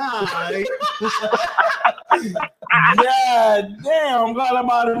tonight. Yeah, damn. I'm glad I'm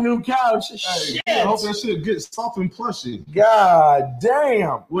out of the new couch. Shit. I hope that shit gets soft and plushy. God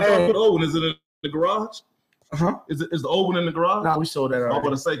damn. Which I put oven? Is it in the garage? Uh-huh. Is the oven in the garage? No, we sold that already. I was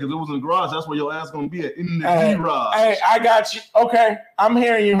going to say, because it was in the garage, that's where your ass going to be at, in the garage. Hey, I got you. Okay, I'm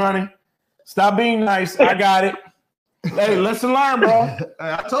hearing you, honey. Stop being nice. I got it. Hey, listen, learn, bro.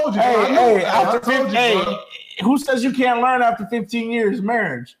 I told you. Hey, who says you can't learn after 15 years of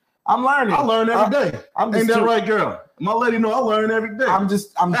marriage? I'm learning. I learn every day. Ain't that right, girl? My lady know I learn every day. I'm too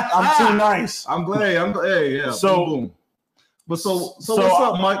nice. I'm glad. Hey, yeah. So, boom. But so what's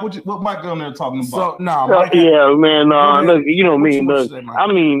up, Mike? What Mike down there talking about? Yeah, man. Look, you know me. Look, I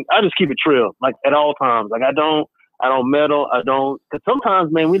mean, I just keep it real, like at all times. Like I don't meddle. Because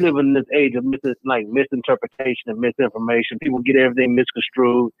sometimes, man, we live in this age of misinterpretation and misinformation. People get everything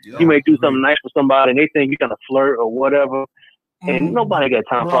misconstrued. Yeah, you may do something nice for somebody, and they think you're gonna flirt or whatever. And nobody got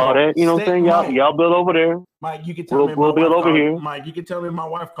time for all that. You know what I'm saying? Y'all build over there. Mike, you can tell me. We'll build over here. Mike, you can tell me my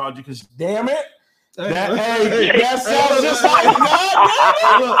wife called you because damn it. That sounds just like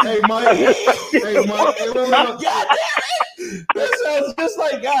God. Hey, Mike. God damn it. That sounds just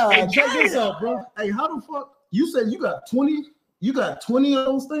like God. Hey, check this out, bro. Hey, how the fuck? You said you got 20? You got 20 of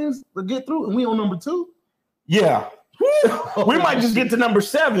those things to get through, and we on number 2? Yeah. We might just get to number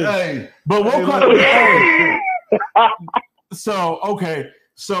 7. Hey, but we'll So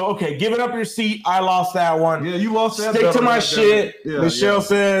okay, giving up your seat. I lost that one. Yeah, you lost that. Stick to my shit. Yeah, Michelle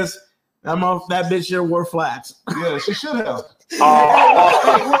says that bitch here wore flats. Yeah, she should have. Hey,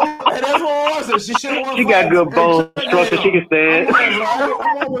 that's what it was. She should have. She got good bone structure. She can stand.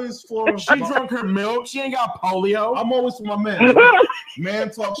 I'm always for. She drunk her milk. She ain't got polio. I'm always for my man. Man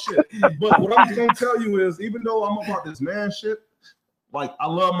talk shit. But what I'm gonna tell you is, even though I'm about this man shit, like I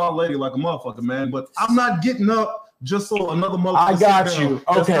love my lady like a motherfucker, man. But I'm not getting up just so another motherfucker. I got you.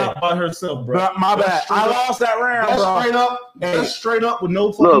 Okay, not by herself, bro. My bad. I lost that round, bro. Straight up. That's straight up with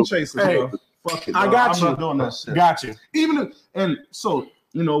no fucking chasing, bro. Fuck it, bro. I got you. I'm not doing that shit. Got you. And so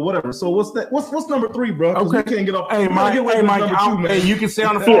whatever. So what's that? What's number 3, bro? Okay. We can't get off. Hey, Mike. Hey, you can stay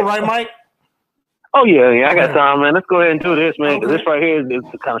on the floor, right, Mike? Oh yeah, I got time, man. Let's go ahead and do this, man. Because this right here is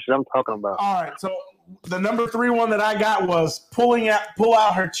the kind of shit I'm talking about. All right. So the number 3 one that I got was pull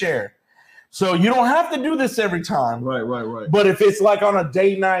out her chair. So you don't have to do this every time. Right. But if it's like on a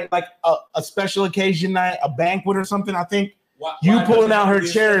date night, like a special occasion night, a banquet or something, I think why pulling out her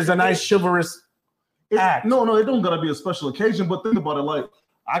chair is a nice chivalrous act. No, it don't gotta be a special occasion. But think about it, like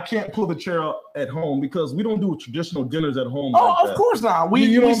I can't pull the chair out at home because we don't do traditional dinners at home. Of course not.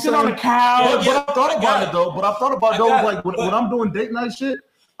 We sit on the couch. But I thought about it though. Like when I'm doing date night shit,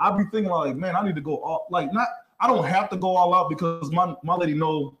 I be thinking like, man, I need to go all I don't have to go all out because my lady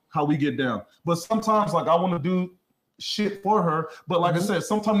know how we get down. But sometimes like I want to do shit for her. But like I said,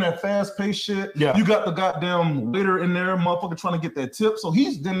 sometimes that fast paced shit, you got the goddamn waiter in there, motherfucker trying to get that tip. So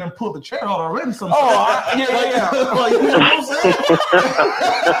he's then pulled the chair out already. Sometimes. Like, you know what I'm saying?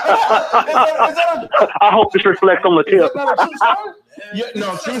 I hope this reflects on the tip. Yeah,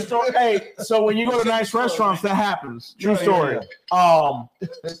 no, true story. Hey, so when you go to nice restaurants, that happens. True story.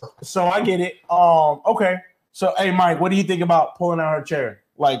 So I get it. Okay. So, hey, Mike, what do you think about pulling out her chair?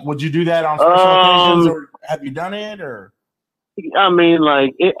 Like, would you do that on special occasions, or have you done it, or? I mean,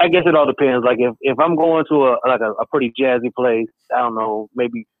 like, I guess it all depends. Like, if I'm going to a pretty jazzy place, I don't know,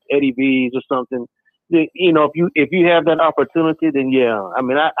 maybe Eddie V's or something. You know, if you have that opportunity, then yeah. I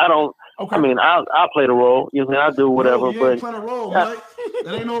mean, I don't. Okay. I mean, I'll play the role. You know, I'll do whatever. But play the role, Mike.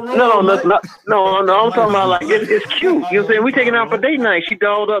 That ain't no role. No. I'm talking about like it's cute. You know what I'm saying? We taking out for date night. She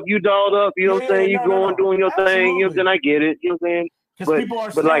dolled up, you dolled up. You know what I'm saying? You going doing your thing. You know, then I get it. You know what I'm saying? Because people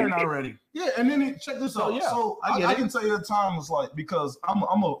are staring already. Yeah, and then check this out. So I can tell you at times, like, because I'm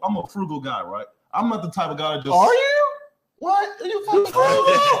a frugal guy, right? I'm not the type of guy that just. Are you? What? Are you fucking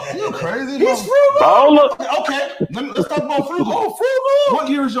frugal? You crazy? He's frugal. Okay, let's talk about frugal. Oh, frugal. What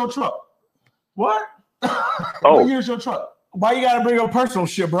year is your truck? What? What year is your truck? Why you gotta bring up personal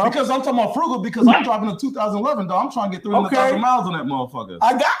shit, bro? Because I'm talking about frugal. Because I'm driving a 2011, dog. I'm trying to get 300,000 miles on that motherfucker.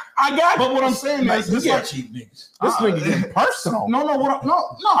 I got. But what I'm saying is, this like cheap niggas. This nigga getting personal. No.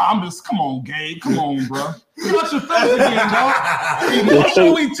 I'm just. Come on, Gabe. Come on, bro. You got your feelings again, dog.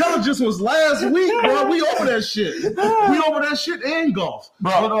 Emotional intelligence was last week, bro. We over that shit. We over that shit and golf,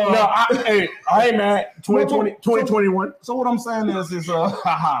 bro. But, hey, man. 2021. So what I'm saying is,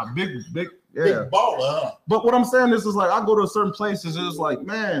 big. Yeah. Big baller, huh? But what I'm saying is like I go to certain places, it's like,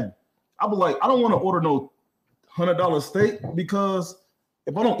 man, I be like, I don't want to order no $100 steak because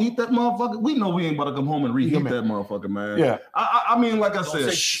if I don't eat that motherfucker, we know we ain't about to come home and reheat that motherfucker, man. Yeah. I mean, like I said,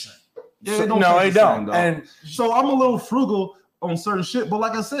 it don't. And so I'm a little frugal on certain shit, but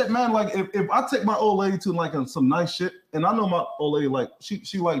like I said, man, like if I take my old lady to like some nice shit, and I know my old lady like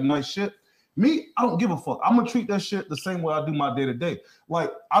she like nice shit. Me, I don't give a fuck. I'm gonna treat that shit the same way I do my day to day.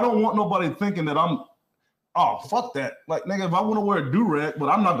 Like, I don't want nobody thinking that fuck that. Like, nigga, if I want to wear a do-rag, but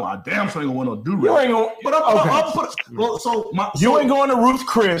I'm not gonna, damn sure ain't gonna wear no do-rag. You ain't gonna, but you ain't going to Ruth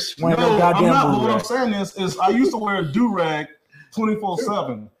Chris. No, I'm not. But what I'm saying is I used to wear a do-rag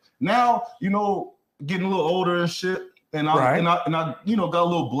 24/7. Now, you know, getting a little older and shit, and I you know, got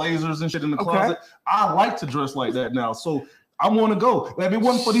little blazers and shit in the closet. I like to dress like that now. So I want to go. Like, if it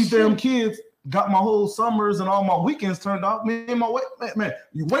wasn't for these damn kids, got my whole summers and all my weekends turned out. Me and my man,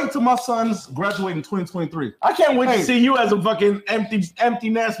 you wait till my sons graduate in 2023. I can't wait to see you as a fucking empty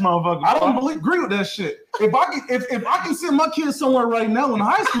nest motherfucker. I don't agree with that shit. If I can send my kids somewhere right now in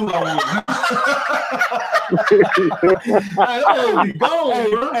high school, I would.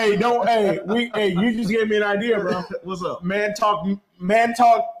 You just gave me an idea, bro. What's up? Man talk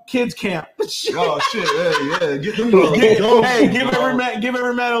kids camp. Oh shit! Yeah. Give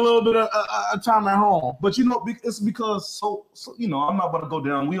every man a little bit of time at home. But you know, it's because so you know, I'm not about to go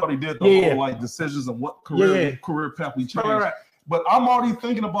down. We already did the whole like decisions and what career path we changed. Right. But I'm already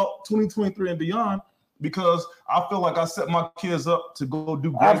thinking about 2023 and beyond because I feel like I set my kids up to go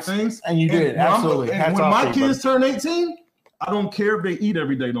do great things. And you did, absolutely. And when my kids turn 18, I don't care if they eat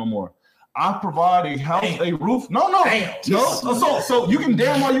every day no more. I provide a house, a roof. No. So you can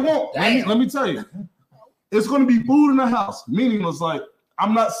damn all you want. Let me tell you, it's going to be food in the house. Meaning, it's like,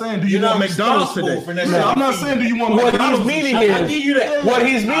 I'm not saying do you want McDonald's today. I'm not saying do you want McDonald's. What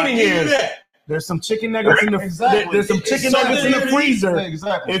he's meaning is there's some chicken nuggets in the there's some chicken nuggets in the freezer.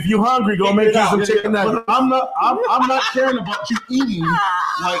 Exactly. If you hungry, go make you some chicken nuggets. But I'm not caring about you eating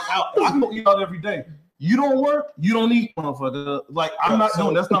like out. I can eat out every day. You don't work, you don't eat, motherfucker. Like, I'm not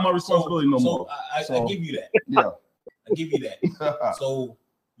doing. That's not my responsibility no more. I give you that. Yeah, I give you that. So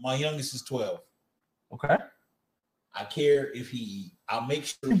my youngest is 12. Okay. I care if he eat. I'll make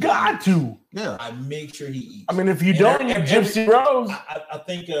sure. You got to. Yeah. I make sure he eats. I mean, if you don't, you're Gypsy Rose. I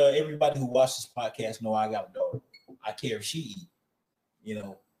think everybody who watches this podcast know I got a daughter. I care if she eat. You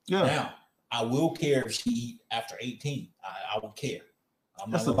know. Yeah. Now I will care if she eat after 18. I will care.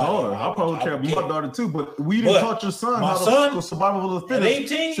 That's a daughter. I probably care about my daughter too, but we didn't taught your son how to survival of the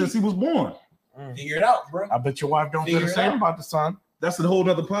fittest since he was born. Figure it out, bro. I bet your wife don't feel the same about the son. That's a whole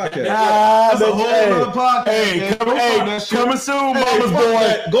nother podcast. That's a whole other podcast. Hey, coming soon, mama's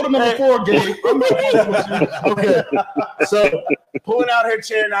boy. Go to number 4, Gabe. Okay. So pulling out her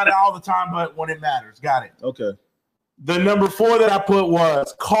chair, not all the time, but when it matters. Got it. Okay. The number 4 that I put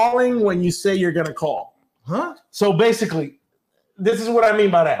was calling when you say you're gonna call. Huh? So basically, this is what I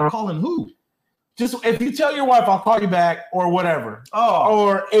mean by that. Calling who? Just if you tell your wife, I'll call you back or whatever. Oh.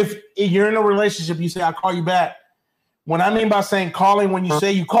 Or if you're in a relationship, you say, I'll call you back. When I mean by saying calling, when you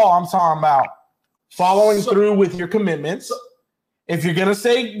say you call, I'm talking about following through with your commitments. If you're gonna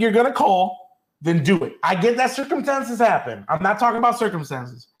say you're gonna call, then do it. I get that circumstances happen. I'm not talking about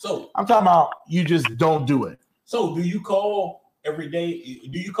circumstances. So I'm talking about you just don't do it. So do you call every day?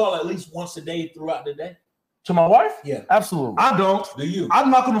 Do you call at least once a day throughout the day? To my wife? Yeah. Absolutely. I don't. Do you? I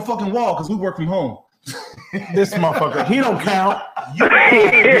knock on the fucking wall because we work from home. This motherfucker, he don't count. You know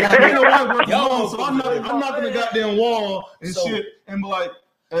I work from home, so I'm knocking the goddamn wall and shit and be like,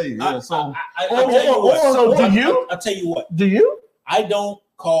 hey, yeah. So I tell you what. Do you? I don't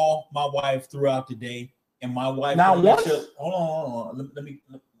call my wife throughout the day, and my wife. Now what? Hold on. Let me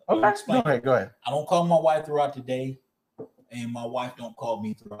explain. Go ahead. I don't call my wife throughout the day, and my wife don't call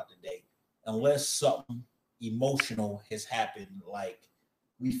me throughout the day, unless something emotional has happened, like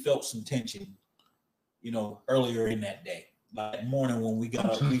we felt some tension, earlier in that day. Like that morning when we got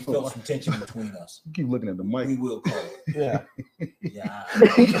up, we felt some tension between us. You keep looking at the mic. We will call it. Yeah. Yeah.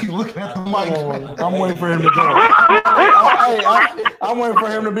 You keep looking at the mic. I'm waiting for him to go. I'm waiting for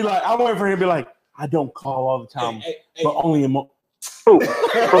him to be like, I don't call all the time, but only in Who me?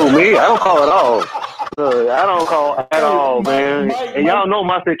 I don't call at all. I don't call at all, man. And y'all know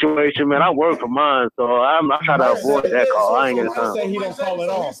my situation, man. I work for mine, so I try to avoid that call. I ain't gonna time. He don't call at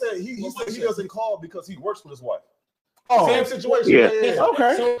all. He said he doesn't call because he works with his wife. Oh, same situation. Yeah.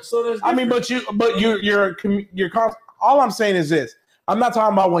 Okay. So I mean, you're all I'm saying is this. I'm not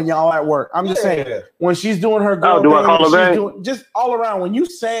talking about when y'all at work. I'm just saying when she's doing her girl do I call her back? Just all around. When you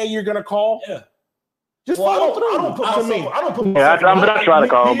say you're gonna call, just follow through. I don't put I try to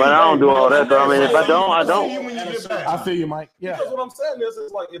call, but I don't do all that. So I mean, if I don't, I don't. I feel you, Mike. Yeah. Because what I'm saying is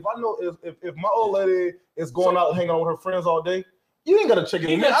like if I know if my old lady is going out hanging out with her friends all day, you ain't gotta check it.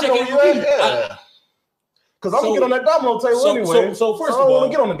 Yeah. Because I'm gonna get on that domino table anyway. So first I of don't all,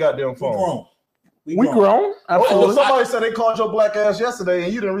 want to get on the goddamn phone. We grown. Absolutely. Somebody said they called your black ass yesterday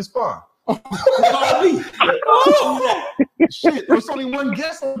and you didn't respond. Shit, there's only one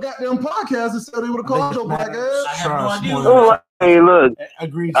guest on the goddamn podcast that said they would have called your black ass. I have no idea. Hey, look,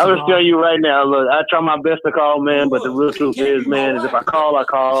 Agreed. I was telling you right now, look, I try my best to call, man, but the real truth is, man, is if I call, I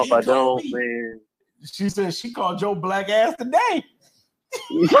call. If I don't, man. She said she called Joe black ass today.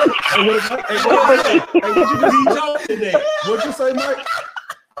 What'd you say, Mike?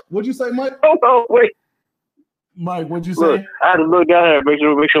 What'd you say, Mike? Oh, wait. Mike, what'd you Look, say? I had to look down here, make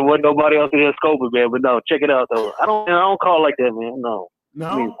sure wasn't nobody else in here scoping, man. But no, check it out though. I don't call like that, man. No.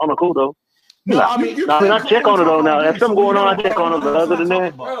 I mean, I'm cool though. No, I check on it though now. If something going on, I check on it. But other than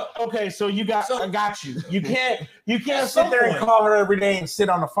that, okay. So I got you. You can't sit there and call her every day and sit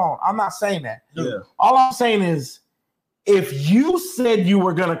on the phone. I'm not saying that. Yeah. All I'm saying is, if you said you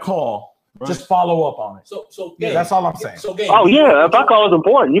were gonna call, just follow up on it. So that's all I'm saying. Oh yeah, if I call, it's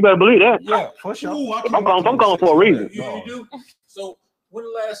important. You better believe that. Yeah, for sure. I'm calling for a reason. You do. So when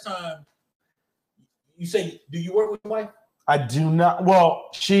the last time you say, do you work with your wife? I do not. Well,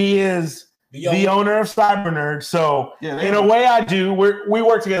 she is the owner of Cyber Nerd, so in a way, I do. We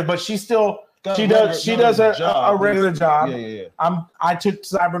work together, but she does a regular job. Yeah. I took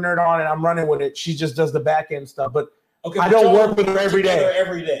Cyber Nerd on and I'm running with it. She just does the back end stuff, but I don't work with her every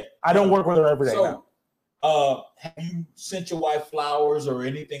day. I don't work with her every day. So, have you sent your wife flowers or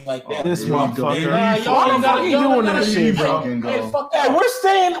anything like that? This motherfucker. Y'all doing this shit, bro. Hey, fuck Hey, that.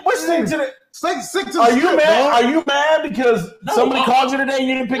 we're staying to the. Stick to the Are you script, mad? dog. Are you mad because somebody called you today and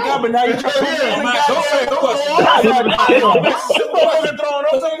you didn't pick up, and now you're trying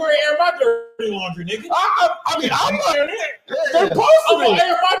Don't worry, air my dirty laundry, nigga. I mean, I'm not. They're I'm posting gonna it.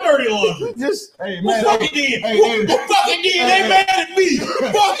 air my dirty laundry. Just Hey, Who man. fucking did? Who fucking did? They mad at me.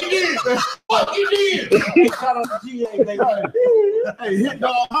 Fucking did. Fucking did. Shout out to GA, baby. Hey, hit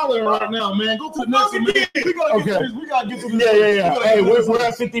dog hollering right now, man. Go to the next one, man. We gotta get to this. yeah. Hey, we're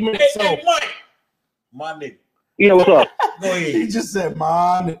at 50 minutes. So Hey, Mike. My nigga. Yeah, what's up? Go ahead. he just said,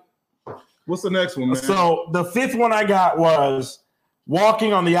 "Man." What's the next one, man? So the fifth one I got was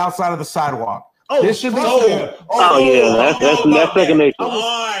walking on the outside of the sidewalk. Oh, This should be Oh yeah, that's second nature.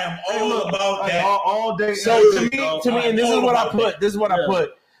 I am all about that. all day. So every day, to dog. me, and this is what I put. This is what I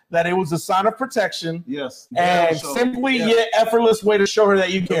put. That it was a sign of protection Yes. and simply yet effortless way to show her that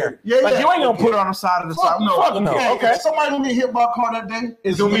you care. You ain't gonna put it on the side of the side. Fuck no. Okay. If somebody gonna get hit by a car that day,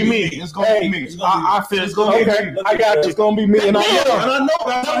 It's gonna be me. It's gonna be me. I feel It's gonna be okay. me. I got you. It's gonna be me, and I know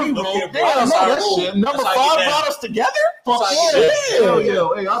that's how he Look roll. here, bro. Damn, I know that shit. Number 5 brought us together. Fuck That's how yeah. you Hell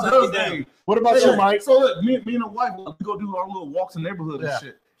yeah. Hey, I love down. that. What about you, Mike? So look, me and the wife, we go do our little walks in the neighborhood and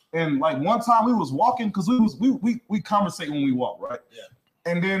shit. And like one time we was walking because we conversate when we walk, right? Yeah.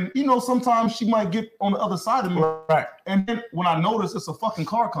 And then sometimes she might get on the other side of me, Right. and then when I notice it's a fucking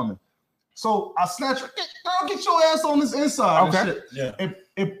car coming, So I snatch her. Girl, get your ass on this inside. Okay. And shit. Yeah.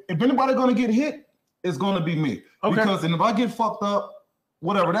 If anybody gonna get hit, it's gonna be me. Okay. Because if I get fucked up,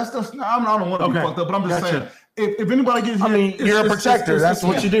 whatever. I don't want to be fucked up, but I'm just saying. If anybody gets hit, I mean, you're a protector. That's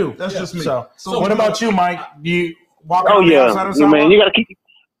what you do. That's just me. So what about you, Mike? You walk Oh on the outside yeah, of someone? man. You gotta keep.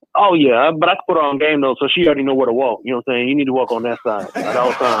 Oh yeah, but I can put her on game though, so she already know where to walk. You know what I'm saying? You need to walk on that side at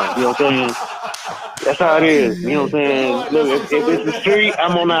all times. You know what I'm saying? That's how it is. You know what I'm saying? Look, if it's the street,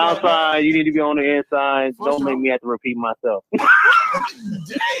 I'm on the outside. You need to be on the inside. Don't make me have to repeat myself. Damn.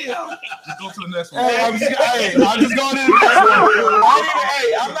 Just go to the next one. Hey, I'm just going to the next one.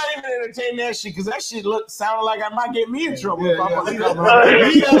 Hey, I'm not even entertaining that shit because that shit sounded like I might get me in trouble. Yeah, if I'm leave gonna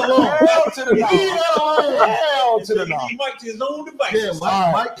that alone. Hell to the no. Hell to the no. He Mike to his own device. Yeah,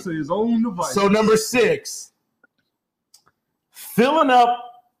 Mike to his own device. So number 6, filling up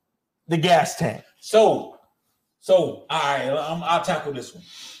the gas tank. So all right, I'll tackle this one.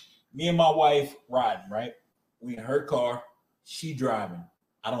 Me and my wife riding, right? We in her car, she driving.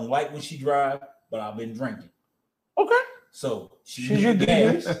 I don't like when she drive, but I've been drinking. Okay. So she needed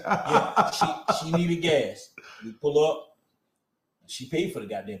gas. Yeah, she needed gas. We pull up. She paid for the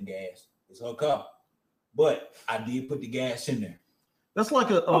goddamn gas. It's her car. But I did put the gas in there. That's like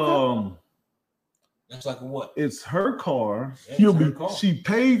a That's like a what? It's her car. Yeah, it's her car. She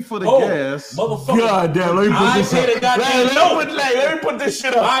paid for the gas. Motherfucker. God damn, let me put this up. Let me put this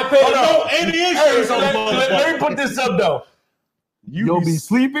shit up. I paid no and the insurance on the Let me put this up though. You'll be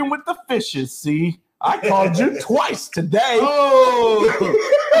sleeping with the fishes, see? I called you twice today. Oh,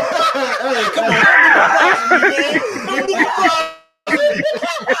 Hey, come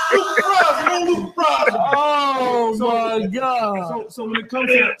Oh my God. So when it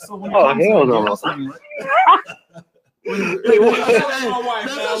comes to hell no. gas thing, right?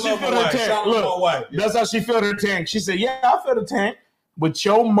 That's how she filled her tank. She said, "Yeah, I filled the tank with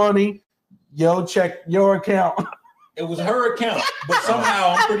your money, your check, your account." It was her account, but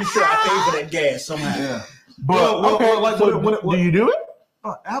somehow I'm pretty sure I paid for that gas somehow. Yeah. But do you do it?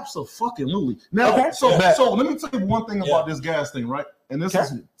 Absolutely. Now, Okay. so let me tell you one thing about this gas thing, right? And this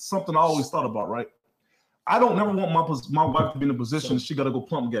is something I always thought about, right? I don't never want my wife to be in a position she got to go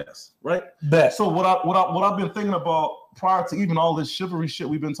pump gas, right? Bet. So what I've been thinking about prior to even all this chivalry shit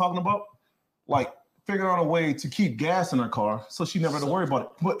we've been talking about, like figuring out a way to keep gas in her car so she never had to worry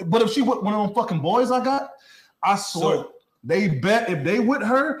about it. But if she with one of them fucking boys I got, I swear they bet if they with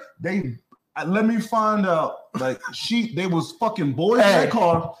her, let me find out. Like they was fucking boys in that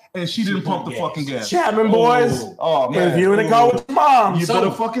car, and she didn't pump the fucking gas. Chapman boys. Oh man, if you in the car with your mom, you better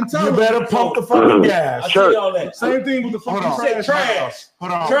fucking tell you her. better pump the fucking gas. I tell y'all that. Same thing with the fucking trash.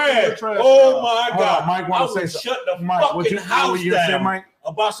 Hold on. Trash. Trash. Oh my God. Mike I wants to would say shut the Mike, fucking house down Mike?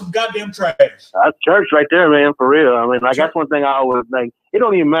 about some goddamn trash. That's church right there, man. For real. I mean, like that's one thing I always like. It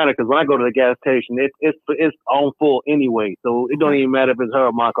don't even matter because when I go to the gas station, it's on full anyway. So it don't even matter if it's her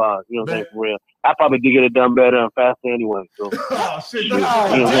or my car. You know what I'm saying? For real. I probably did get it done better and faster anyway. So. Oh shit! Damn,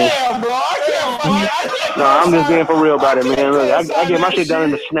 bro! I can't. No, I'm just being for real about it, man. Look, I get my shit done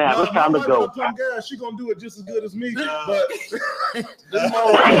in the snap. It's time to go. Gas, she gonna do it just as good as me. But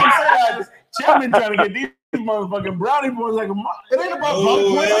Chapman trying to get these motherfucking brownie boys like a mom. it ain't about brownie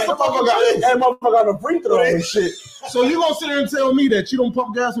boys. That motherfucker on the free throw and shit. So you gonna sit there and tell me that you don't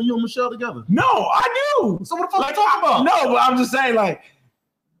pump gas when you and Michelle together? No, I do. So what the fuck you talking about? No, but I'm just saying, like,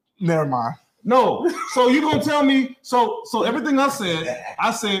 never mind. No. So you gonna tell me? So everything I said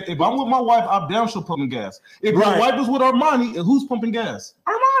if I'm with my wife, I'm down sure pumping gas. If my wife is with Armani, who's pumping gas?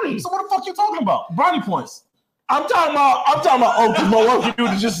 Armani. So what the fuck you talking about? Brownie points. I'm talking about. Oh, because my wife can do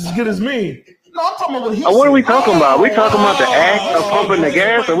it just as good as me. No, I'm talking about what he What are we said. talking about? We talking about the act of pumping the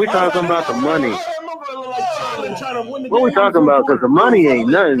gas, or we talking about the money? What we talking about? Because the money ain't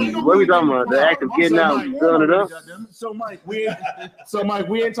nothing. What are we talking about? The act of getting out and filling it up? So Mike, we ain't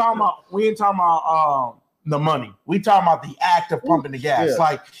talking about the money. We talking about the act of pumping the gas. Yeah.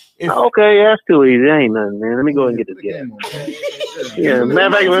 Like if Okay, that's too easy. That ain't nothing, man. Let me go and get this gas. Yeah, matter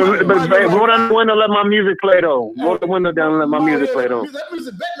of fact, but roll down the window, let my music play though. Roll the window down and let my music play though. That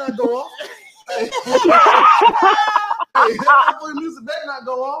music better not go off. Hey, that music better not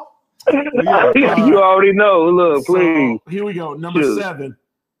go off. You already know. Look, please. So, here we go. Number Shoot. 7.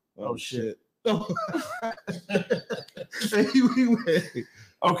 Oh shit.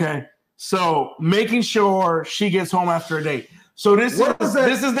 Okay. So making sure she gets home after a date. So this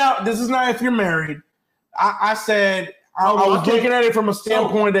is not if you're married. I said I was looking at it from a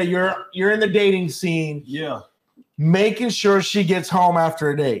standpoint that you're in the dating scene. Yeah. Making sure she gets home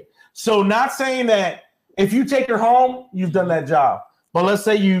after a date. So not saying that if you take her home, you've done that job. But let's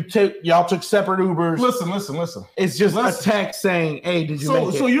say y'all took separate Ubers. Listen. It's just a text saying, "Hey, did you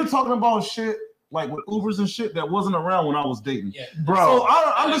make it?" So you're talking about shit like with Ubers and shit that wasn't around when I was dating, bro. So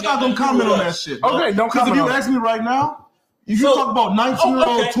I'm just not gonna comment on that shit. Bro. Okay, don't comment. Because if you ask me right now, if you talk about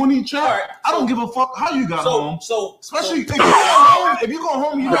 19-year-old 20 chat, right. I don't give a fuck how you got home. So especially if you go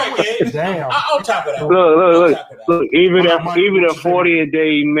home, you right, know. Damn. I'll talk it out. Look. Even at 40 a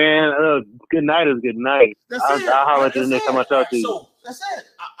day, man. Good night is good night. I'll holler at you the next time I talk to you. So that's it.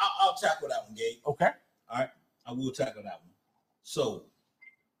 I'll tackle that one, Gabe. Okay. All right. I will tackle that one. So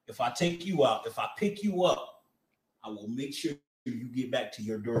if I take you out, if I pick you up, I will make sure you get back to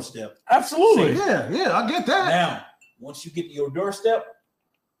your doorstep. Absolutely. Yeah, I get that. Now, once you get to your doorstep,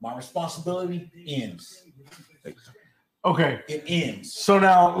 my responsibility ends. Okay. It ends. So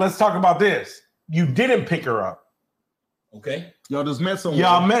now let's talk about this. You didn't pick her up. Okay. Y'all just met somewhere.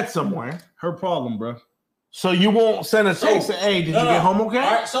 Y'all met somewhere. Her problem, bro. So you won't send a text saying, "Hey, did you get home okay?"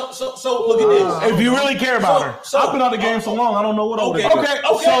 All right. So look at this. If you really care about her. I've been out of the game so long, I don't know what I would Okay. have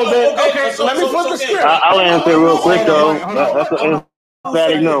Okay. Let me flip the script. I'll answer real quick though. That's an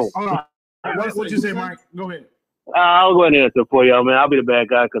emphatic no. Hold on. What'd you say, Mike? Go ahead. I'll go ahead and answer for y'all, man. I'll be the bad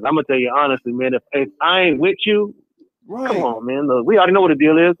guy because I'm gonna tell you honestly, man. If I ain't with you, come on, man. Look, we already know what the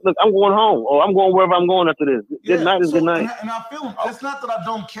deal is. Look, I'm going home, or I'm going wherever I'm going after this. Good night is good night. And I feel it's not that I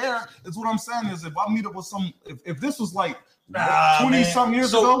don't care. It's what I'm saying is if I meet up with some, if this was like 20-something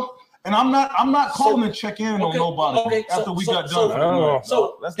years ago, and I'm not calling to check in on nobody after we got done.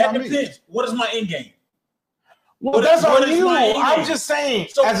 So that depends. What is my end game? Well, that's on you. I'm just saying,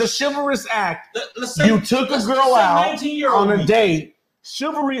 as a chivalrous act, you took a girl out on a date.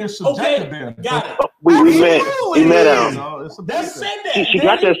 Chivalry is subjective, then. Got it. We met out. She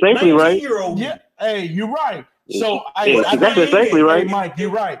got that safely, right? Yeah. Hey, you're right. So she got that safely, right? Hey, Mike,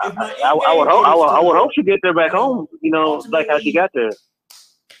 you're right. I would hope she get there back home. You know, like how she got there.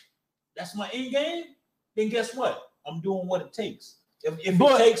 That's my end game. Then guess what? I'm doing what it takes. If it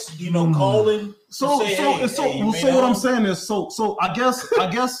takes, calling. What I'm saying is, so I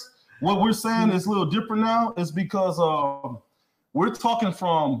guess what we're saying is a little different now. Is because we're talking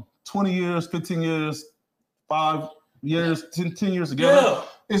from 20 years, 15 years, 5 years, 10 years together. Yeah.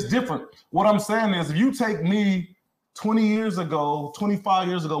 It's different. What I'm saying is, if you take me 20 years ago, 25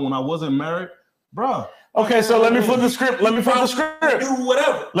 years ago when I wasn't married, bruh. Okay, so let me flip the script. Do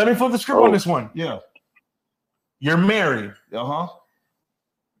whatever. Let me flip the script on this one. Yeah. You're married. Uh-huh.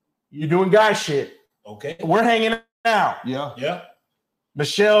 You're doing guy shit. Okay. We're hanging out. Yeah.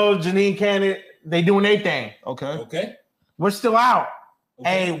 Michelle, Janine, Cannon, they doing their thing. Okay. We're still out.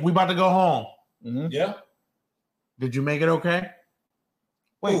 Okay. Hey, we about to go home. Mm-hmm. Yeah. Did you make it okay?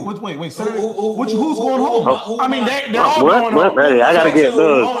 Wait. So who's going home? I mean, they're all going home. Hey, I gotta get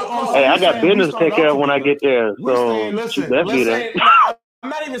Hey, I got business to take care of when I get there. So listen, I'm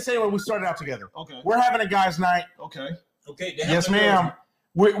not even saying when we started out together. Okay. We're having a guys' night. Okay. Yes, ma'am.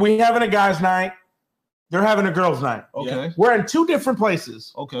 We having a guys' night. They're having a girls' night. Okay. We're in two different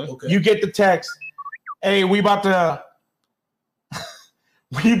places. Okay. You get the text. Hey, we about to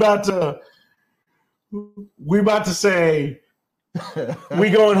say we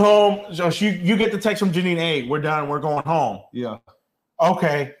going home. So you get the text from Janine. Hey, we're done. We're going home. Yeah.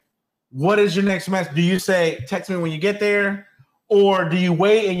 Okay. What is your next message? Do you say text me when you get there, or do you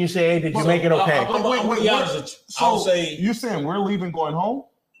wait and you say, hey, did you make it okay? I'll say you saying we're leaving, going home?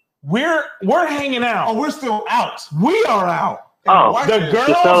 We're hanging out. Oh, we're still out. We are out. Oh, the girls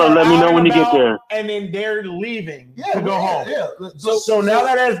just tell her, let me know when you get there. And then they're leaving to go home. Yeah. So now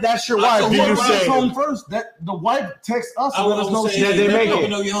that's your wife. Do you say home first? That the wife texts us and let us know that they make it. Let me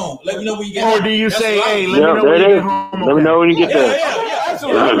know you're home. Let me know when you get home. Or do you say, hey, let me know when you get home? Let me know when you get there. Yeah,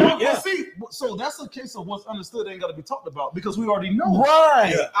 absolutely. Yeah. See, so that's a case of what's understood ain't got to be talked about because we already know.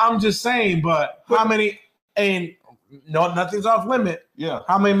 Right. Yeah. I'm just saying, but how many and no, nothing's off limit. Yeah.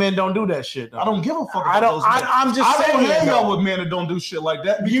 How many men don't do that shit? Though? I don't give a fuck. I'm just saying. I don't hang out with men that don't do shit like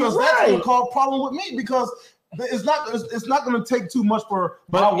that because that's gonna cause a problem with me because it's not gonna take too much for.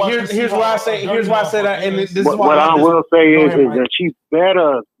 But here's why I say that, and this is why what I will say is that she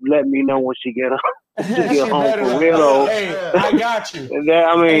better let me know when she get home. Get home for real. Hey, I got you.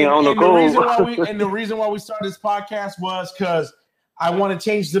 On the cold. The reason why we started this podcast was because I want to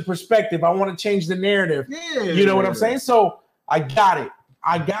change the perspective. I want to change the narrative. Yeah, you know what I'm saying? So I got it.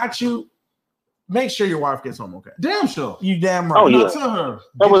 I got you. Make sure your wife gets home okay. Damn sure. You damn right. Oh, yeah. Tell her.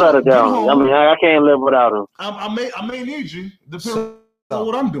 That without a doubt. I mean, I can't live without him. I may need you. Depending on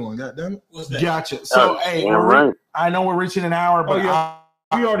what I'm doing. Goddamn it. Gotcha. So hey, I know we're reaching an hour, but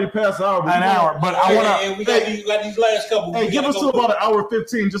we already passed an hour. But I want to. We got these last couple. Hey, give us to about an hour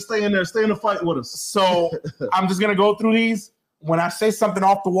 15. Just stay in there. Stay in the fight with us. So I'm just gonna go through these. when I say something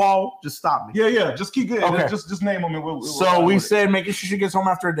off the wall, just stop me. Yeah. Just keep going. Okay. Just name them. So we said making sure she gets home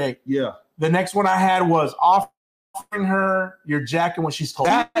after a date. Yeah. The next one I had was offering her your jacket when she's cold.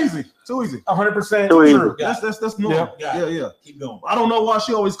 Too easy. 100% Too easy. true. That's normal. Yeah. Keep going. I don't know why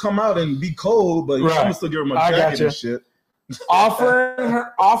she always come out and be cold, but I'm gonna still give her my jacket and shit.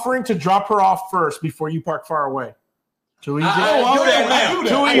 Offering to drop her off first before you park far away. Too easy. I do that now.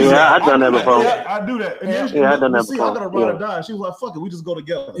 Too easy. Yeah, I've done that before. I do that. And I've done that see, before. I gotta ride or die. She was like, "Fuck it, we just go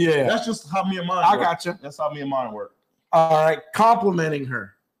together." Yeah. That's just how me and mine. I work. gotcha. That's how me and mine work. All right, complimenting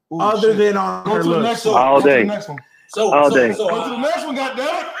her. Ooh, Other shit. than on Go her to the looks. next one. All Go to day. the next one. All day. Go to the next one,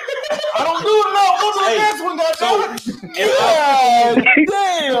 goddammit. I don't do it now. Go to the next one, goddammit.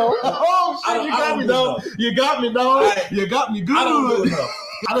 Damn. Oh shit, you got me, dog. You got me, dog. You got me good. I don't do enough.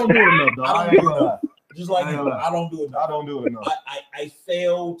 I don't do it enough, dog. I don't do enough. Just like I you, know. I don't do enough. I don't do it enough. I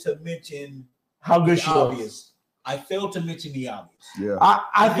fail to mention How good the she looks. obvious. I fail to mention the obvious. Yeah.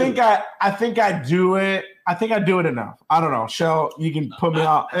 I think I do it. I think I do it enough. I don't know. Shell, you can put me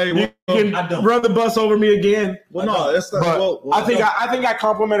out. Hey, You I can don't. run the bus over me again. well, no, that's not. But Well, I think I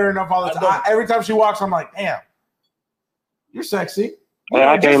compliment her enough all the I time. don't. Every time she walks, I'm like, damn, you're sexy. Hey,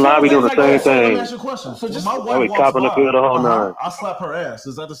 I can't lie. We doing the same Let me thing. ask you a question. So just- my I wife be walks copping up by, here the whole nine. I slap her ass.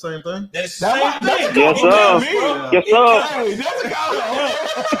 Is that the same thing? That's the That- same that's thing. a Yes, compliment sir. to me. Yeah. Yes, sir. Hey, that's a compliment.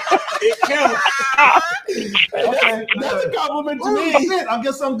 It counts. Okay. That's a compliment to Oh, me. shit, I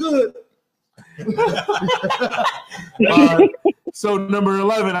guess I'm good. So number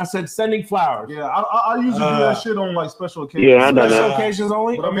 11, I said sending flowers. Yeah, I usually do that shit on like special occasions. Yeah, I done Special that. occasions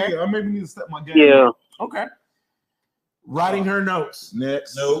only. But Okay. I maybe need to step my game. Yeah. Okay. Writing her notes.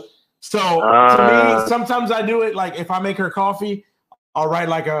 Next. No. So to me, sometimes I do it like if I make her coffee, I'll write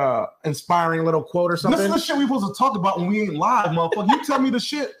like a inspiring little quote or This something. is the shit we supposed to talk about when we ain't live, motherfucker. You tell me the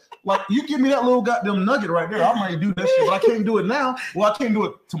shit. Like you give me that little goddamn nugget right there. I might do that shit, but I can't do it now. Well, I can't do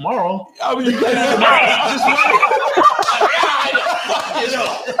it tomorrow. I mean, you can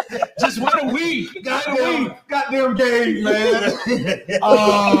just wait a week. Goddamn game, man.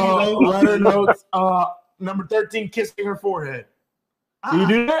 Write her notes. Number 13, kissing her forehead. Do you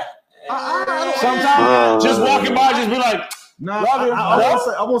do that? Sometimes just walking by, just be like, Nah, Love you.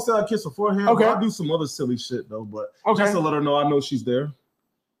 I won't say I kiss her forehead. Okay. But I do some other silly shit though. But Okay. just to let her know I know she's there.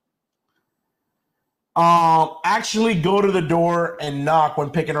 actually go to the door and knock when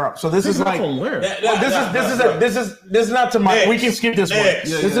picking her up. So this is Pick her up like from where? this is not to my. Next. We can skip this one. Next.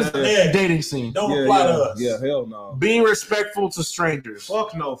 This is Yeah. a dating scene. Don't apply to us. Yeah, hell no. Being respectful to strangers.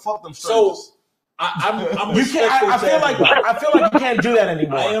 Fuck no. Fuck them So strangers. I'm You can't. respectful I to feel like everybody. you can't do that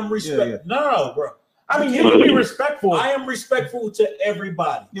anymore. I am respect. Yeah. No, bro. I mean, you can be respectful. I am respectful to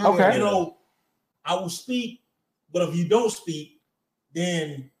everybody. Yeah, okay. You know, I will speak, but if you don't speak,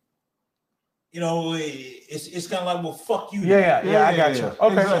 then you know it's kind of like, well, fuck you. Yeah, I got you. yeah.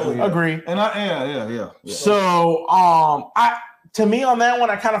 Okay, Exactly, yeah. agree. And yeah. So, to me on that one,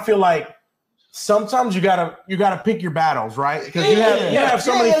 I kind of feel like sometimes you gotta pick your battles, right? Because you have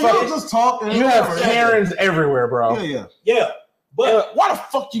so many you fucking just talk. And you have whatever. Karens everywhere, bro. Yeah. But Why the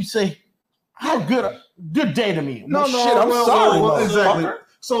fuck you say how good day to me? No, Well, shit, I'm well, sorry. well, exactly. motherfucker.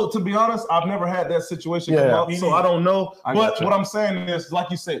 So to be honest, I've never had that situation Yeah. come up, so I don't know. I But gotcha. what I'm saying is,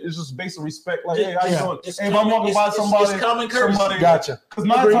 like you said, it's just basic respect. Like, hey, how you Yeah. doing? It's Hey, if I'm walking by somebody, it's common courtesy. Gotcha. because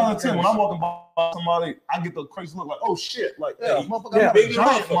 9 Agreed. times out of 10, when I'm walking by somebody, I get the crazy look like, oh shit, like, Yeah. hey, motherfucker, Yeah. I'm not Bigger a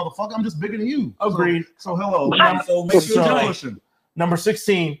giant, than you. motherfucker. I'm just bigger than you. Agreed. So hello. So make So- sure you pushing. Number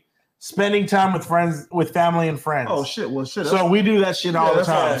 16, spending time with friends, with family and friends. Oh shit. Well, shit. So we do that shit all Yeah, the that's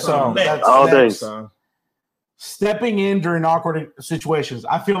time. fine. So Next. that's All day. Son. stepping in during awkward situations.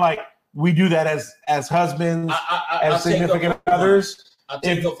 I feel like we do that as husbands, as significant others.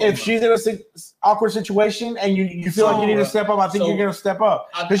 If she's in a awkward situation and you feel like you need to step up, I think So- you're gonna step up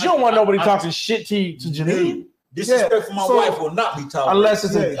because you don't want nobody talking shit to Janine disrespect for my so- wife will not be tolerated. unless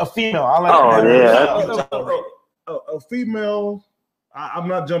it's a female. I'll let Oh, her yeah. A female. I'm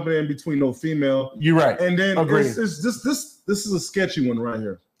not jumping in between no female. You're right. And then Agreed. it's this is a sketchy one right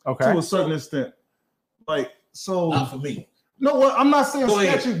here Okay. to a certain extent. Like so. Not for me. No, what I'm not saying Go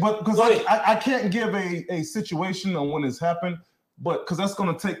ahead. sketchy, but because Go ahead. I can't give a situation on when it's happened, but because that's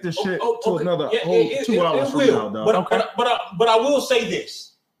gonna take this shit to Okay. another Yeah, whole it 2 hours from will. now, dog. But I will say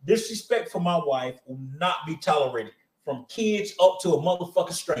this: disrespect for my wife will not be tolerated from kids up to a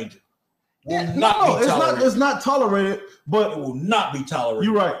motherfucking stranger. Will not be tolerated. it's not tolerated, It but will not be tolerated.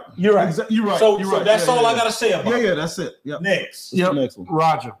 you're right. You're right. You're right. So, you're so right. that's Yeah, all yeah, I gotta say about it. Yeah, that's it. Yeah. Next. Yep. Next one.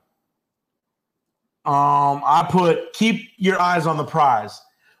 Roger. I put keep your eyes on the prize.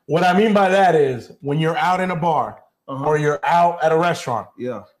 What I mean by that is when you're out in a bar Uh-huh. or you're out at a restaurant,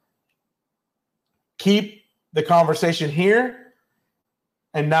 Yeah. keep the conversation here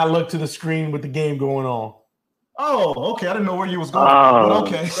and not look to the screen with the game going on. Oh, okay. I didn't know where you was going. But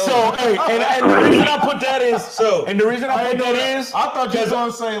okay. So, hey, and the reason I put that is and the reason I put that is I thought you was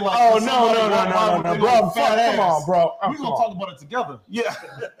gonna say like, oh no, bro, come on, bro. We're gonna talk about it together. Yeah.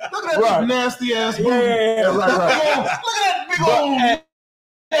 Look at that Right. nasty ass booty. Yeah, right. Look at that big old.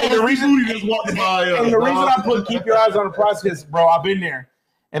 And the reason booty just walked by. And the reason I put keep your eyes on the prize is, bro, I've been there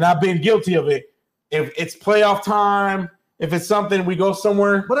and I've been guilty of it. If it's playoff time, if it's something we go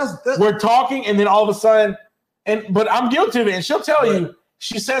somewhere, but that's we're talking, and then all of a sudden, but I'm guilty of it, and she'll tell you.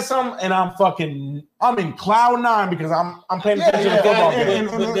 She says something, and I'm in cloud nine because I'm paying attention to the football game.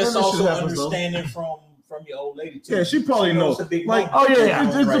 But that's also understanding from your old lady too. Yeah, she probably knows. Like, oh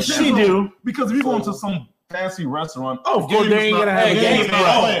yeah, she do. Because if you go into some fancy restaurant, of course they ain't gonna have games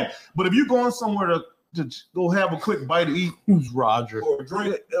playing. But if you're going somewhere to go have a quick bite to eat, who's Roger or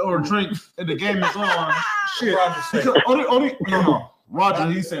drink, and the game is on, shit. Because only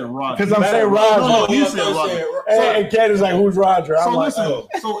Roger, he said Roger. Because I'm saying Roger. No, he said Roger. And Ken is like, who's Roger? So listen,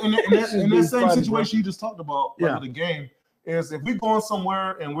 so in that same situation you just talked about, like the game, is if we going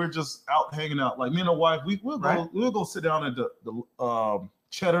somewhere and we're just out hanging out, like me and the wife, we'll go sit down at the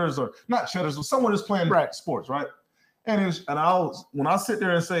Cheddar's, or not Cheddar's, but someone that's playing sports, right? And when I sit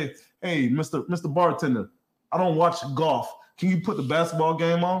there and say, hey, Mr. Bartender, I don't watch golf. Can you put the basketball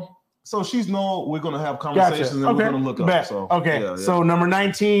game on? So she's we're gonna have conversations and we're gonna look up. So so number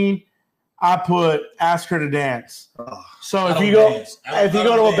 19, I put ask her to dance. So if you go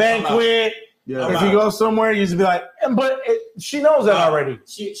to a banquet, if you go somewhere, you just be like, she knows that already.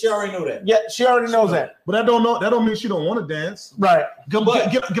 She already know that. Yeah, she already knows that. But that don't mean she don't want to dance. Right. Get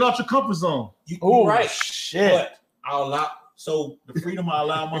out your comfort zone. You're right. Shit. But I'll allow. So the freedom I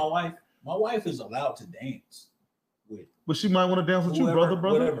allow my wife is allowed to dance with. But she might want to dance with you, brother.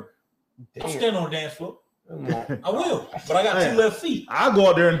 Whatever. I'll stand on the dance floor. I will, but I got two left feet. I'll go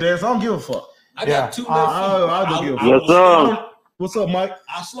out there and dance. I don't give a fuck. I got two left feet. I don't give a fuck. Yes, sir. What's up, Mike?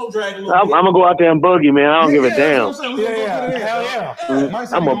 I slow drag a little I'm gonna go out there and buggy, man. I don't give a damn. Hell yeah.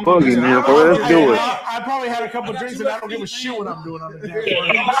 I'm a buggy, man. So let's do it. I probably had a couple drinks and I don't give a shit what I'm doing on the dance floor.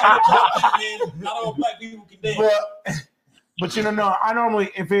 Not all black people can dance. But no, I normally,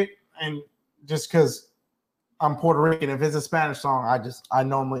 just because I'm Puerto Rican, if it's a Spanish song, I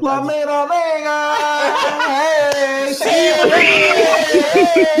normally.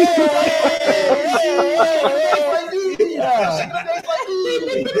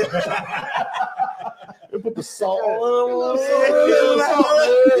 Put the salt. Oh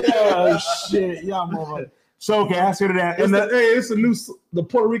shit, y'all motherfucker. So okay, ask her to that. It's the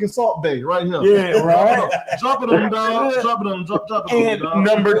Puerto Rican Salt Bay right here. Yeah, right. Drop it on down. Drop it on. Drop it and on.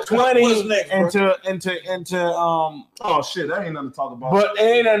 Number 20 next, into Oh shit, that ain't nothing to talk about. But it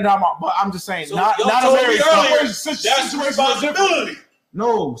ain't nothing to talk about. But I'm just saying, so not a very that's responsibility.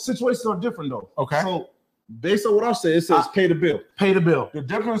 No, situations are different though. Okay. So based on what I said, it says pay the bill. Pay the bill. The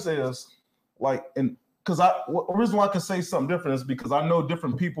difference is the reason why I can say something different is because I know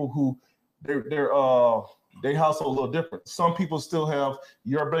different people who their household a little different. Some people still have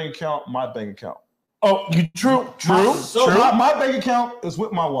your bank account, my bank account. Oh, true. So my bank account is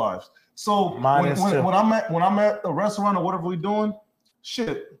with my wife's. So when I'm at a restaurant or whatever we're doing,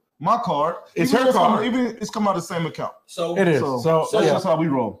 shit, my card, it's her card. Even it's come out of the same account. So it is. So that's how we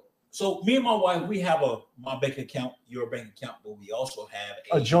roll. So me and my wife, we have my bank account, your bank account, but we also have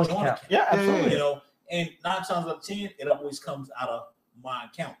a joint account. Yeah, absolutely. You know, and 9 times out of 10, it always comes out of my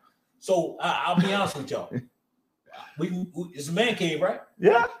account. So I'll be honest with y'all. It's a man cave, right?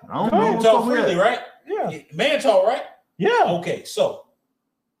 Yeah. I don't know. Talk freely, right? Yeah. Man talk, right? Yeah. Okay, so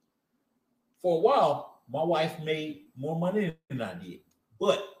for a while, my wife made more money than I did,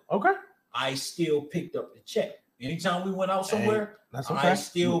 but I still picked up the check. Anytime we went out somewhere, that's okay. I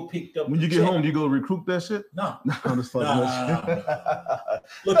still picked up. When you get home, do you go recruit that shit? No. I'm just fucking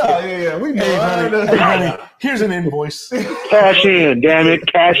Look, we know. Hey, honey, here's an invoice. Cash in, damn it,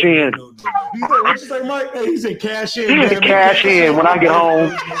 cash in. What you say, Mike? Hey, he said cash in. Cash in when I get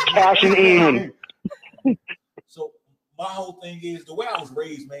home. Cashing in. So my whole thing is the way I was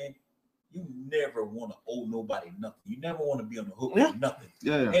raised, man. You never want to owe nobody nothing. You never want to be on the hook with nothing.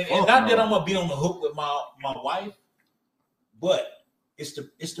 Yeah. And not that I'm gonna be on the hook with my wife, but it's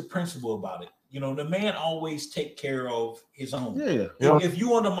the principle about it. You know, the man always take care of his own. Yeah. If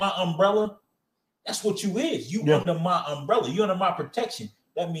you under my umbrella, that's what you is. You under my umbrella. You under my protection.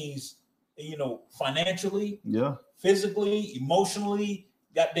 That means, you know, financially, physically, emotionally,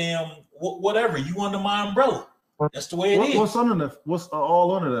 goddamn, whatever. You under my umbrella. That's the way it is. What's under that? What's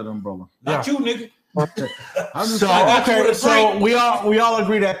all under that umbrella? Not you, nigga. So we all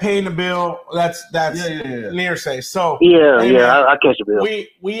agree that paying the bill that's near say. So I catch the bill.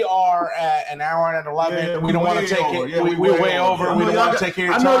 We are at an hour and 11. Yeah, we don't want to take it. Yeah, we're way over. We don't want to take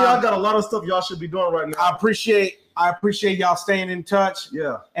your time. I know y'all got a lot of stuff y'all should be doing right now. I appreciate y'all staying in touch.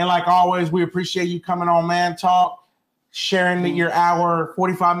 Yeah. And like always, we appreciate you coming on Man Talk, sharing your hour,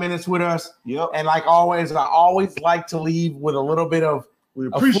 45 minutes with us. Yep. And like always, I always like to leave with a little bit of we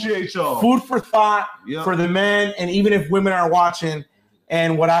appreciate y'all. Food for thought for the men, and even if women are watching.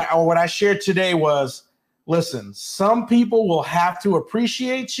 And what I shared today was, listen, some people will have to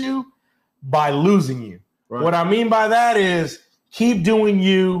appreciate you by losing you. Right. What I mean by that is keep doing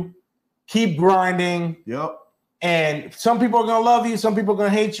you, keep grinding. Yep. And some people are gonna love you, some people are gonna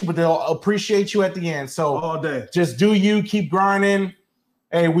hate you, but they'll appreciate you at the end. So all day, just do you, keep grinding.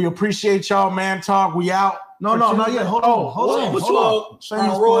 Hey, we appreciate y'all, Man Talk. We out. No, not yet. Hold on.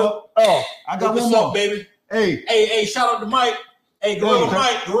 Oh, I got one more, baby. Hey, shout out to Mike. Hey,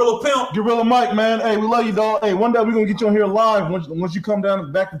 Gorilla Pimp. Gorilla Mike, man. Hey, we love you, dog. Hey, one day we're gonna get you on here live once you come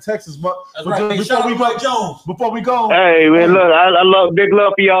down back to Texas. But shout out to Mike Jones. Before we go, hey man, look, I love big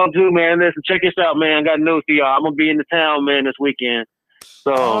love for y'all too, man. Listen, check this out, man. I got news for y'all. I'm gonna be in the town, man, this weekend.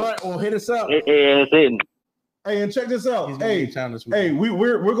 So all right, well, hit us up. It's hitting. Hey, and check this out. Hey,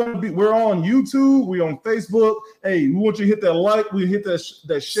 we're on YouTube. We're on Facebook. Hey, we want you to hit that like. We hit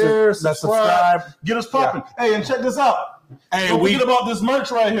that share, subscribe. Get us popping. Yeah. Hey, and check this out. Hey, don't forget about this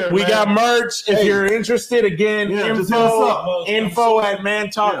merch right here. We got merch. If you're interested, again, info at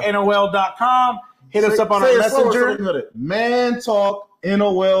mantalknol.com. Hit us up on our Messenger.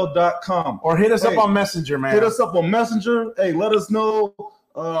 mantalknol.com. Or hit us up on Messenger, man. Hit us up on Messenger. Hey, let us know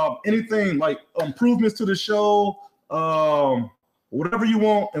anything like improvements to the show, whatever you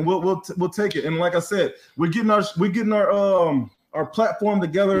want, and we'll take it. And like I said, we're getting our platform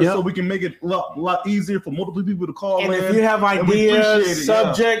together so we can make it a lot easier for multiple people to call in. And if you have ideas,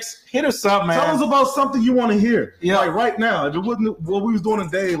 subjects, hit us up, man. Tell us about something you want to hear. Yeah. Like right now, if it wasn't what we was doing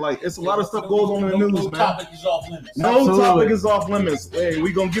today, like it's a lot of stuff goes on in the news, man. No topic is off limits. No topic is off limits. Hey,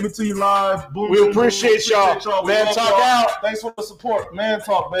 we gonna give it to you live. Boom, we appreciate y'all. Man Talk out. Thanks for the support. Man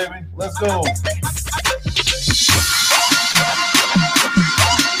Talk, baby. Let's go.